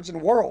insurance in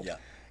the world. Yeah.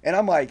 And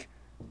I'm like,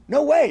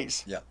 no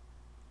ways. Yeah.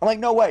 I'm like,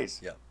 no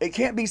ways. Yeah. It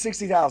can't be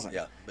 $60,000.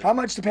 Yeah. How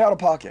much to pay out of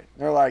pocket?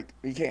 And they're like,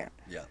 you can't.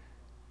 Yeah.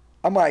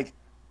 I'm like,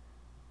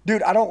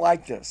 dude, I don't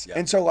like this. Yeah.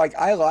 And so like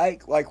I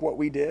like what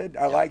we did.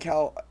 I like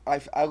how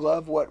I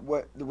love what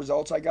the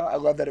results I got. I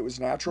love that it was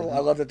natural. Mm-hmm.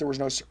 I love that there was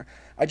no.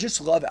 I just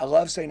love it. I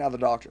love staying out of the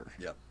doctor.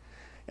 Yeah.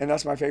 And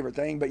that's my favorite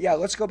thing. But yeah,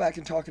 let's go back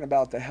and talking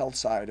about the health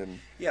side and.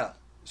 Yeah.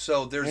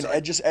 So there's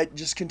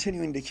just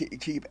continuing to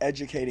keep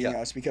educating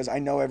us, because I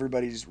know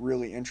everybody's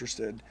really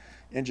interested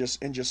in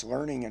just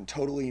learning and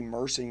totally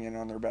immersing in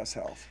on their best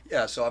health.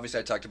 Yeah. So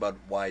obviously I talked about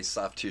why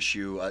soft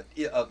tissue.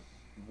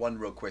 One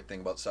real quick thing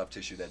about soft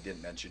tissue that I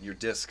didn't mention: your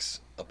discs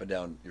up and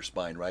down your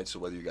spine, right? So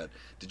whether you got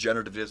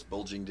degenerative disc,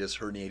 bulging disc,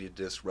 herniated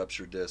disc,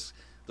 ruptured disc,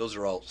 those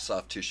are all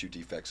soft tissue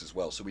defects as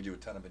well. So we do a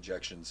ton of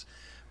injections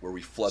where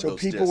we flood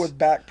those discs. So people with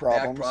back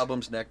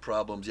problems, neck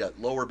problems,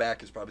 lower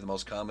back is probably the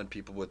most common.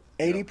 People with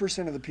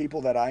 80% of the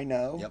people that I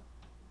know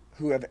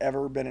who have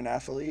ever been an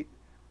athlete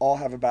all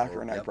have a back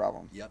or a neck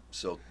problem. Yep.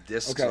 So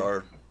discs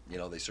are,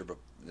 they serve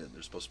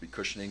they're supposed to be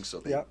cushioning, so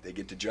they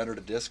get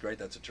degenerative disc, right?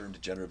 That's a term,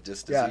 degenerative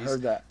disc disease. Yeah, I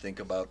heard that. Think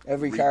about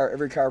every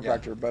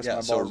chiropractor busts my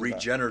balls. So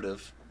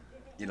regenerative,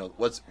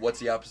 what's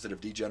the opposite of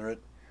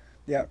degenerate?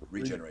 Yeah,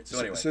 regenerate. So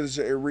anyway, so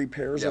it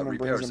repairs them and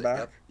brings them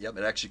back. Yep.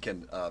 It actually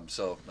can.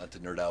 So not to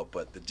nerd out,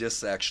 but the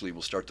discs actually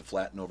will start to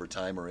flatten over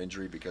time or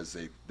injury because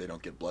they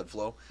don't get blood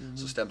flow. Mm-hmm.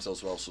 So stem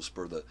cells will also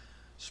spur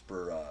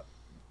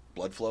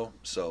blood flow,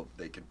 so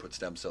they can put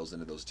stem cells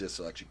into those discs.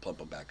 They'll actually plump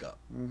them back up.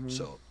 Mm-hmm.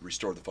 So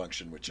restore the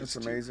function, which is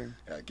amazing.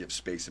 To give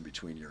space in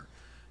between your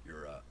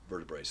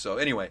vertebrae. So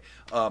anyway,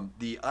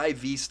 the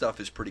IV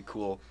stuff is pretty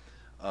cool.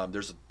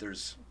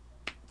 There's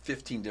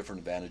 15 different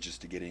advantages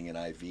to getting an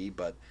IV,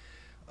 but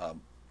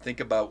think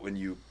about when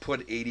you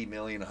put 80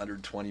 million,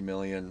 120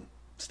 million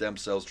stem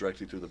cells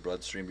directly through the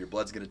bloodstream, your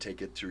blood's going to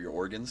take it through your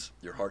organs,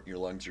 your heart and your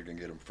lungs. You're going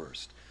to get them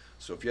first.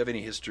 So if you have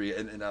any history,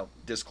 and now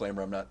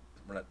disclaimer,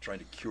 we're not trying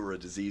to cure a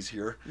disease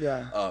here.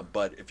 Yeah.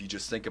 But if you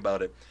just think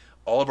about it,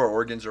 all of our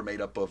organs are made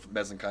up of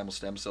mesenchymal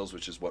stem cells,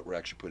 which is what we're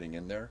actually putting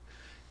in there.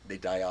 They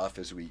die off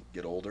as we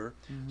get older.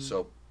 Mm-hmm.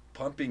 So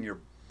pumping your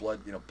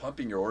blood,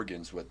 pumping your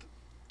organs with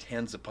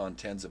tens upon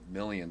tens of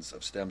millions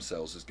of stem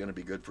cells is going to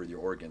be good for your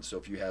organs. So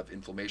if you have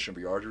inflammation of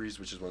your arteries,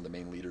 which is one of the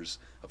main leaders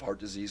of heart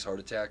disease, heart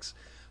attacks,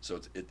 so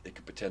it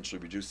could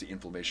potentially reduce the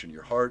inflammation in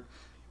your heart.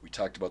 We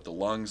talked about the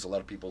lungs. A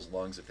lot of people's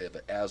lungs, if they have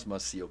asthma,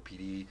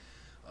 COPD,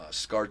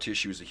 scar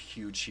tissue is a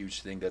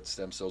huge thing that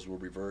stem cells will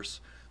reverse.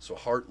 So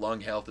heart,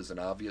 lung health is an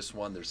obvious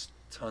one. There's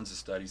tons of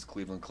studies,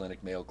 Cleveland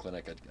Clinic, Mayo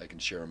Clinic. I can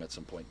share them at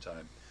some point in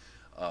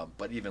time.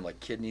 But even like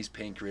kidneys,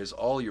 pancreas,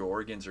 all your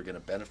organs are going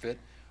to benefit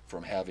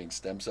from having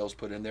stem cells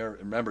put in there.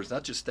 And remember, it's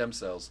not just stem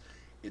cells.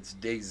 It's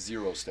day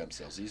 0 stem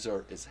cells. These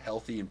are as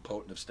healthy and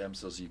potent of stem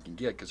cells as you can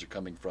get because they're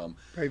coming from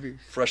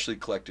freshly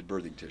collected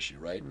birthing tissue,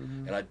 right?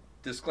 And I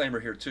disclaimer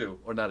here too,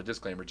 or not a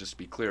disclaimer, just to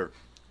be clear,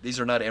 these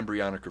are not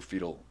embryonic or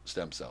fetal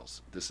stem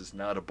cells. This is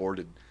not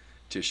aborted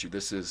tissue.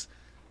 This is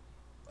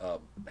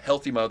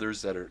healthy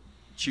mothers that are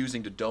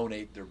choosing to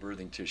donate their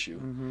birthing tissue,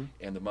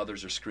 and the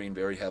mothers are screened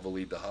very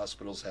heavily. The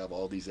hospitals have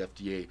all these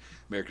FDA,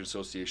 American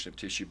Association of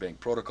Tissue Bank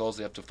protocols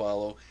they have to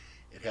follow.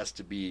 It has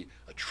to be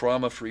a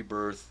trauma-free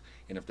birth,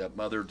 and if that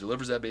mother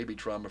delivers that baby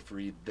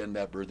trauma-free, then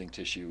that birthing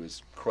tissue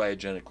is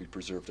cryogenically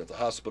preserved at the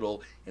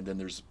hospital, and then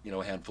there's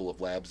a handful of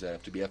labs that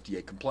have to be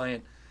FDA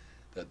compliant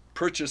that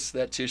purchase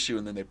that tissue,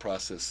 and then they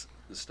process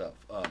the stuff.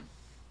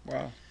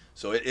 Wow.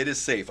 So it is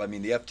safe. I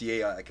mean, the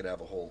FDA, I could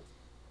have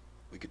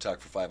we could talk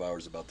for 5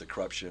 hours about the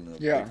corruption of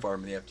Big Pharma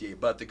and the FDA,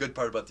 but the good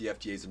part about the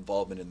FDA's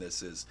involvement in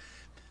this is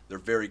they're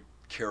very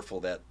careful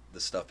that the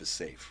stuff is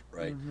safe,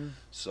 right?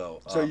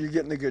 So you're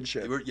getting the good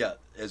shit. Yeah,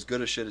 as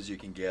good a shit as you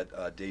can get,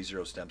 day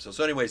 0 stem cells.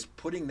 So anyways,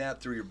 putting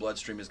that through your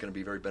bloodstream is going to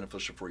be very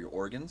beneficial for your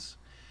organs.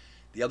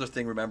 The other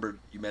thing, remember,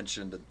 I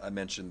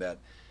mentioned that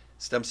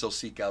stem cells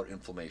seek out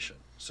inflammation.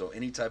 So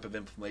any type of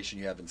inflammation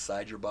you have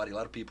inside your body, a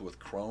lot of people with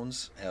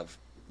Crohn's have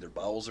their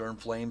bowels are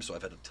inflamed. So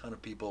I've had a ton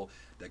of people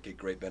that get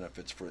great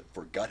benefits for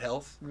gut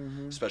health,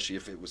 especially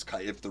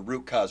if the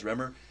root cause.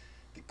 Remember,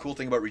 the cool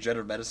thing about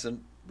regenerative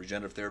medicine,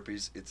 regenerative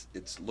therapies,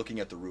 it's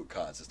looking at the root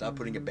cause. It's not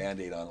putting a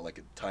Band-Aid on it like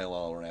a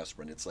Tylenol or an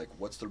aspirin. It's like,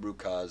 what's the root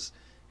cause,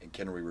 and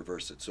can we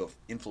reverse it? So if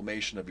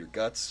inflammation of your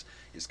guts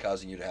is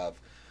causing you to have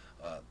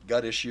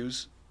gut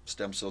issues,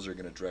 stem cells are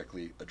going to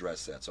directly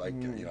address that. So I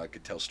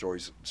could tell story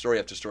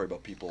after story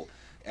about people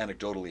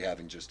anecdotally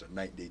having just a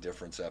night and day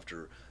difference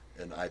after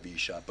an IV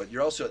shot. But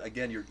you're also,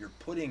 again, you're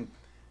putting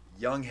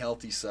young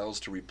healthy cells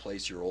to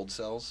replace your old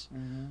cells.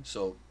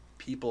 So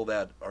people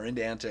that are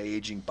into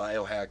anti-aging,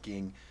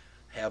 biohacking,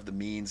 have the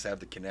means, have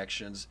the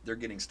connections, they're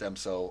getting stem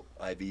cell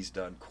IVs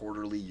done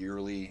quarterly,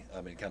 yearly.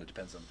 I mean, it kind of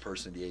depends on the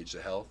person, the age,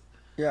 the health.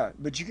 Yeah,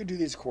 but you could do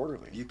these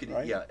quarterly. You could,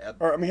 right? yeah.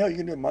 Or hell, you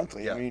can do it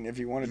monthly. Yeah. I mean, if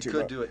you wanted to. You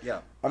could do it, yeah.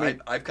 I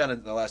mean, I've kind of,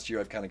 in the last year,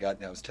 I've kind of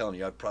gotten, I was telling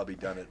you, I've probably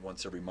done it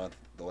once every month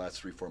the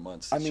last 3-4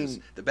 months. It's just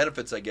the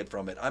benefits I get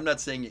from it. I'm not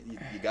saying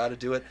you got to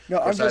do it. No,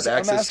 I'm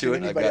asking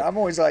anybody. I'm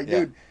always like,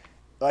 dude,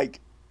 like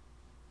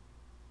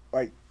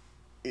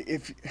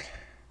if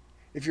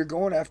you're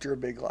going after a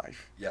big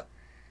life,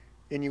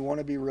 and you want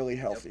to be really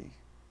healthy,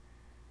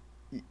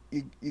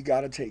 you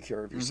got to take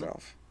care of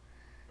yourself.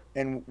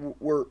 And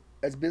we're,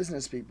 as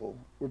business people,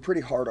 we're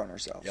pretty hard on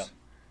ourselves.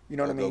 You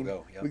know what I mean?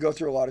 We go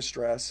through a lot of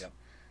stress.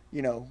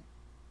 You know,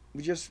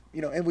 we just,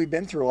 and we've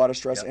been through a lot of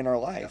stress in our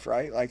life,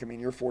 right? Like, I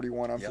mean, you're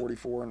 41, I'm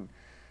 44, and,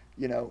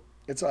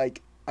 it's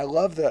like, I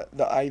love the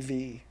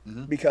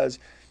IV because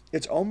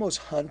it's almost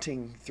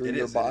hunting through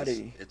your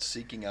body. It's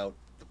seeking out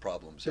the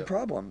problems. The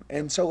problem.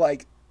 And so,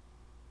 like,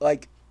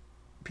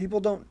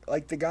 people don't,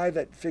 like the guy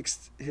that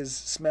fixed his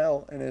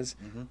smell and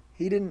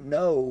he didn't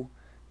know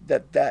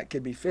that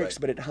could be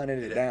fixed, but it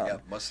hunted it down. Yeah,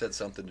 must have had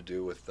something to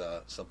do with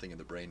something in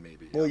the brain,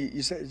 maybe. Well,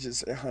 you said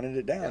it hunted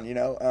it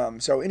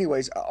down, So,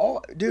 anyways,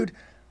 dude,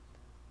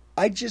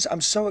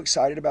 I'm so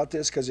excited about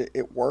this because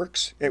it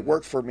works. It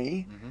worked for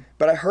me,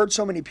 but I heard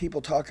so many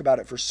people talk about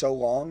it for so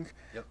long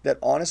that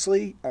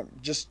honestly,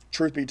 just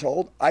truth be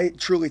told, I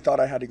truly thought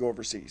I had to go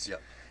overseas.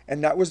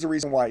 And that was the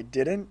reason why I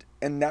didn't.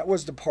 And that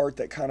was the part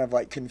that kind of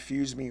like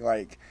confused me.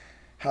 Like,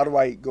 how do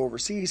I go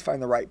overseas,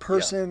 find the right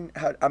person?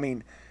 I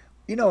mean,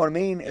 you know what I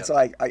mean? It's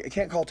like, I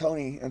can't call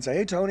Tony and say,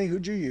 hey, Tony,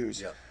 who'd you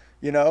use?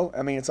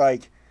 I mean, it's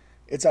like,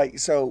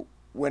 so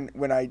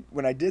when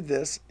I did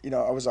this,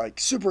 I was like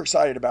super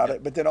excited about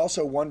it, but then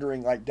also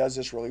wondering, like, does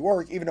this really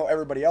work? Even though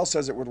everybody else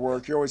says it would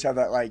work, you always have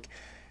that like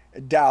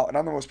doubt. And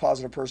I'm the most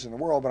positive person in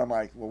the world, but I'm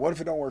like, well, what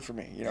if it don't work for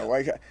me?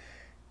 Like,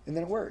 and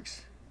then it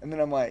works. And then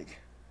I'm like,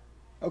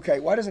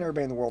 okay, why doesn't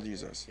everybody in the world use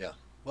this?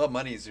 Well,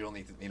 money is the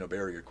only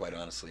barrier, quite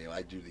honestly.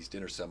 I do these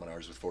dinner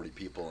seminars with 40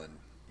 people, and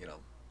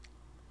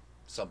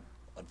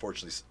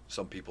unfortunately,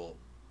 some people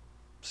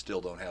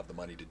still don't have the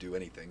money to do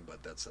anything,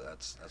 but that's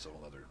a whole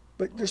other.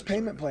 But there's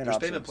payment plan options.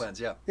 There's payment plans,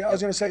 yeah. Yeah, I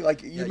was going to say,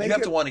 like, you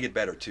have to want to get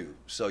better too.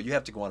 So you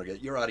have to want to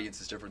get. Your audience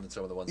is different than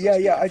some of the ones.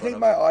 I think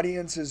my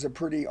audience is a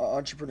pretty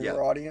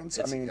entrepreneur audience.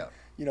 I mean,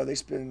 they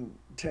spend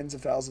tens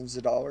of thousands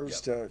of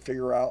dollars to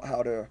figure out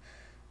how to.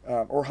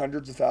 Or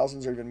hundreds of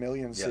thousands or even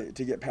millions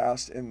to get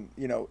past in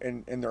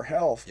their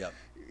health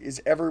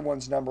is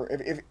everyone's number.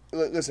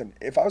 Listen,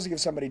 if I was to give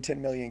somebody 10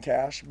 million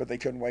cash but they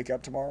couldn't wake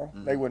up tomorrow,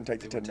 they wouldn't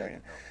take the 10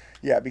 million.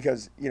 Yeah,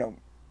 because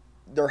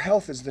their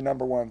health is the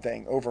number one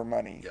thing over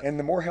money. And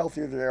the more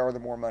healthier they are, the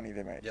more money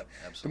they make.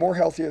 Absolutely. The more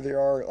healthier they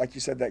are, like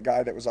you said, that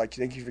guy that was like,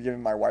 thank you for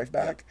giving my wife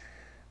back.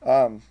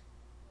 I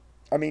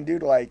mean,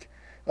 dude, I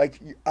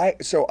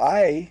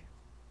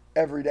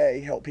every day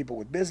help people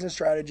with business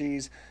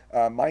strategies,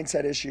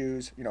 mindset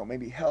issues,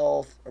 maybe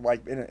health,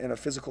 like in a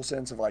physical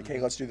sense of like, hey,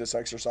 let's do this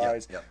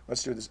exercise.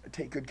 Let's do this.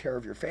 Take good care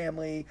of your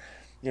family,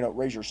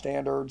 raise your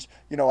standards.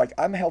 Like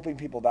I'm helping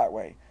people that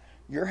way.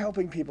 You're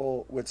helping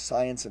people with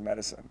science and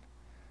medicine.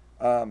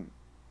 I'm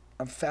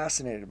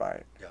fascinated by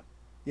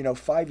it.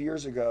 5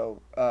 years ago,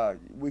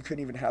 we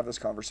couldn't even have this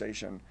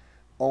conversation.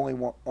 Only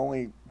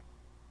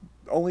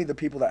the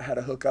people that had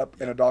a hookup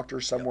in a doctor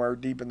somewhere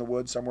deep in the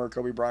woods, somewhere,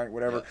 Kobe Bryant,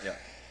 whatever.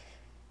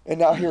 And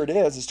now here it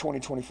is. It's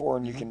 2024,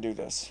 and you can do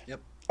this.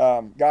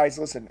 Guys,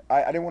 listen.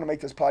 I didn't want to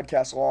make this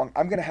podcast long.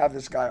 I'm going to have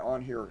this guy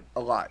on here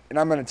a lot, and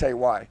I'm going to tell you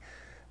why.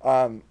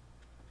 I'm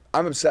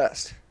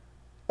obsessed.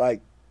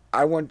 Like,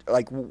 I want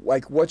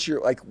what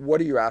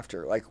are you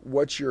after? Like,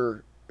 what's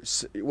your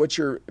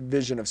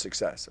vision of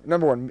success?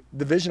 Number one,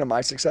 the vision of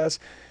my success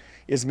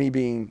is me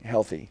being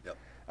healthy.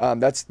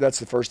 That's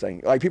the first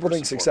thing. Like people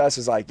think success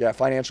is like,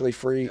 financially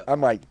free.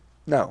 I'm like,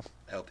 no.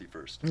 Healthy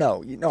first.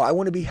 No, I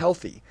want to be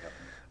healthy.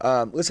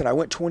 Listen, I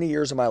went 20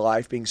 years of my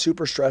life being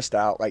super stressed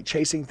out, like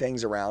chasing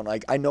things around.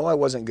 Like I know I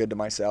wasn't good to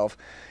myself.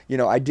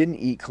 I didn't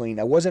eat clean.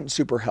 I wasn't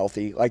super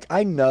healthy. Like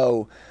I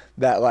know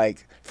that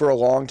like for a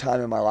long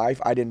time in my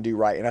life, I didn't do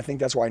right. And I think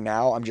that's why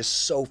now I'm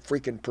just so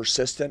freaking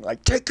persistent.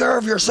 Like take care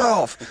of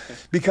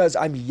yourself because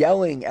I'm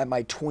yelling at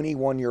my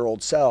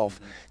 21-year-old self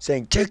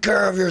saying, take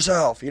care of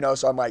yourself,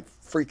 so I'm like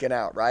freaking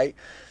out. Right.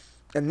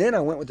 And then I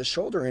went with a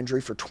shoulder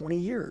injury for 20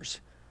 years.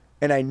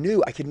 And I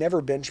knew I could never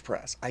bench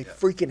press. I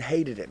freaking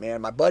hated it,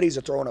 man. My buddies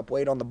are throwing up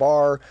weight on the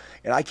bar,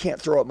 and I can't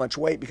throw up much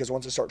weight because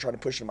once I start trying to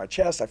push it in my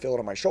chest, I feel it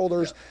on my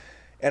shoulders.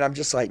 And I'm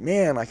just like,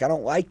 man, like I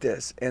don't like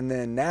this. And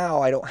then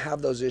now I don't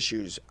have those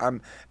issues.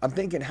 I'm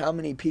thinking how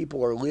many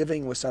people are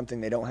living with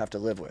something they don't have to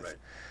live with.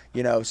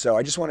 So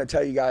I just want to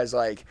tell you guys,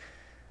 like,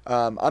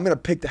 I'm going to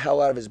pick the hell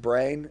out of his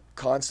brain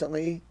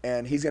constantly,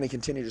 and he's going to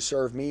continue to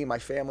serve me, my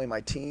family,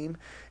 my team.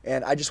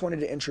 And I just wanted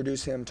to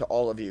introduce him to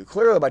all of you.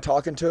 Clearly, by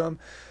talking to him,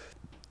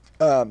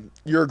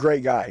 you're a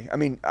great guy. I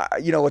mean,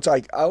 it's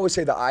like, I always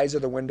say the eyes are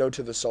the window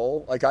to the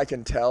soul. Like I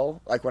can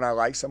tell, like when I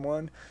like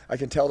someone, I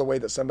can tell the way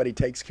that somebody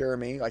takes care of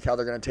me, like how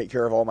they're going to take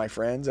care of all my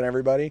friends and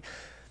everybody.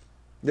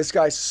 This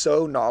guy's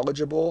so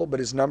knowledgeable,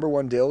 but his number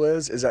one deal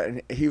is that,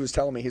 and he was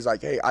telling me, he's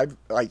like, hey, I've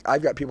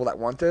got people that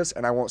want this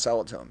and I won't sell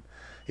it to them.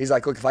 He's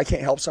like, look, if I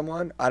can't help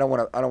someone, I don't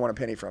want a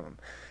penny from them.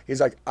 He's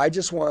like, I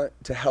just want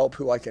to help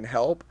who I can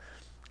help,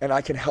 and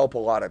I can help a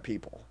lot of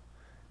people.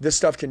 This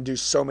stuff can do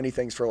so many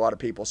things for a lot of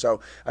people.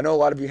 So I know a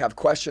lot of you have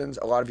questions.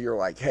 A lot of you are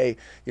like, hey,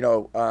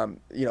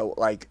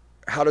 like,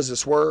 how does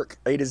this work?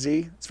 A to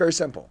Z. It's very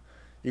simple.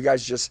 You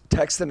guys just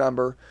text the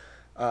number.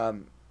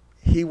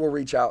 He will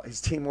reach out.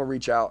 His team will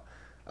reach out.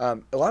 A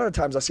lot of the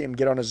times I see him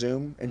get on a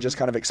Zoom and just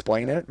kind of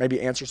explain it, maybe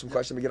answer some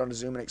questions, but get on a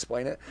Zoom and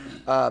explain it.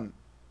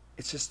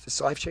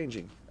 It's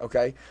life-changing,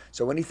 okay?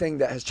 So anything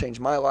that has changed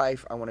my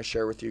life, I want to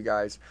share with you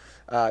guys.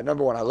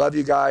 Number one, I love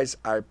you guys.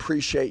 I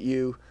appreciate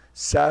you.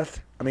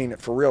 Seth, I mean,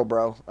 for real,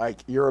 bro, like,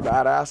 you're a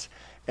badass.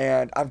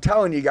 And I'm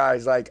telling you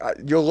guys, like,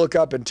 you'll look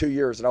up in 2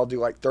 years and I'll do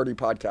like 30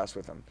 podcasts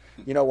with him.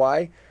 You know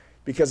why?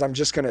 Because I'm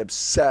just going to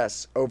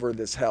obsess over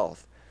this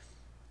health.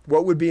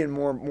 What would be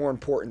more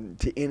important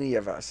to any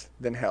of us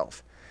than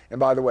health? And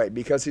by the way,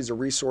 because he's a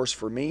resource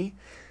for me,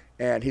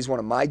 and he's one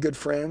of my good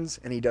friends,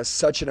 and he does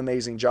such an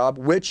amazing job,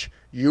 which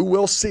you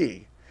will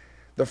see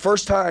the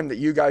first time that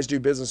you guys do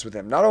business with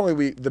him. Not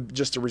only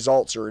just the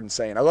results are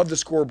insane. I love the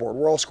scoreboard.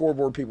 We're all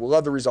scoreboard people. We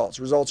love the results.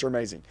 Results are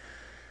amazing.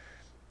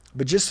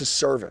 But just the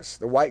service,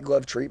 the white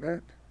glove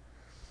treatment,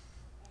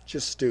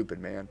 just stupid,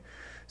 man.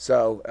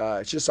 So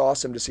it's just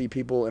awesome to see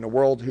people in a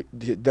world who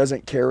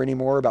doesn't care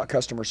anymore about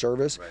customer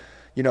service. Right.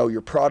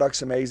 Your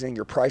product's amazing,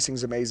 your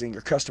pricing's amazing,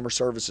 your customer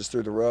service is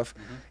through the roof.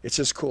 It's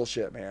just cool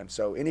shit, man.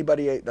 So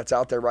anybody that's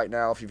out there right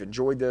now, if you've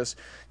enjoyed this,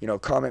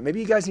 comment. Maybe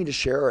you guys need to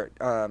share it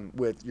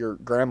with your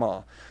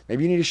grandma.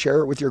 Maybe you need to share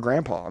it with your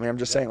grandpa. I mean, I'm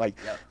just saying, like,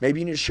 maybe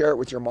you need to share it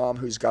with your mom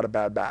who's got a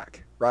bad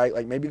back, right?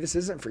 Like, maybe this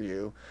isn't for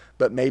you,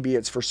 but maybe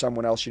it's for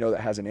someone else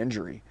that has an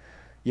injury.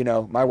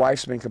 My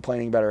wife's been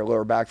complaining about her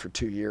lower back for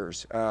 2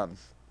 years.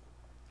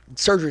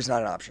 Surgery's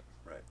not an option.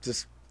 Right.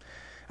 Just,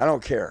 I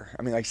don't care.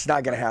 I mean, like, it's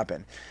not going to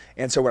happen.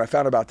 And so when I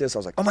found out about this, I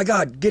was like, oh my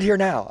God, get here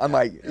now. I'm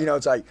like,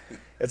 it's like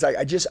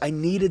I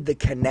needed the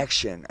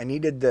connection. I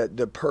needed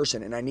the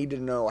person, and I needed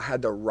to know I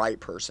had the right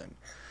person.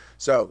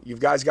 So you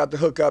guys got the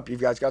hookup, you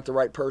guys got the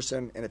right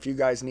person. And if you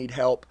guys need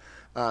help,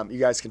 you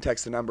guys can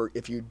text the number.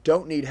 If you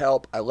don't need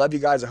help, I love you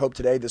guys. I hope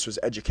today this was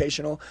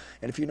educational.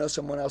 And if you know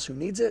someone else who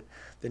needs it,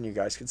 then you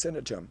guys can send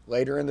it to them.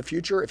 Later in the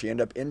future, if you end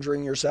up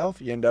injuring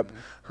yourself, you end up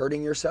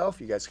hurting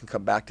yourself, you guys can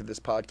come back to this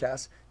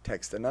podcast,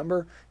 text the number,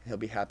 and he'll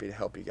be happy to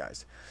help you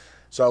guys.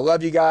 So I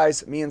love you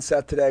guys. Me and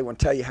Seth today want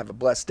to tell you, have a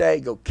blessed day.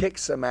 Go kick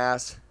some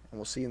ass, and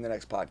we'll see you in the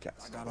next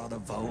podcast.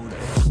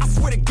 I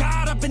swear to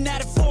God, I've been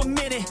at it for a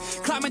minute,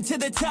 climbing to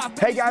the top.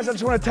 Hey guys, I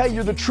just want to tell you,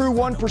 you're the true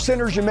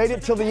 1%ers. You made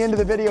it till the end of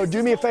the video.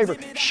 Do me a favor,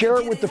 share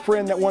it with the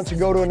friend that wants to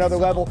go to another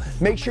level.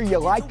 Make sure you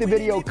like the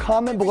video,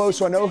 comment below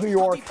so I know who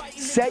you are,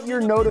 set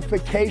your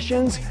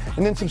notifications,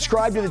 and then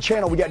subscribe to the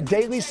channel. We got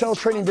daily sales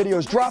training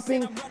videos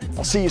dropping.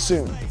 I'll see you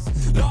soon.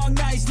 Long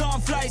nights, long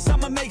flights,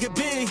 I'ma make it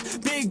big.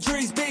 Big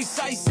dreams, big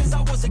sights since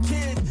I was a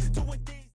kid.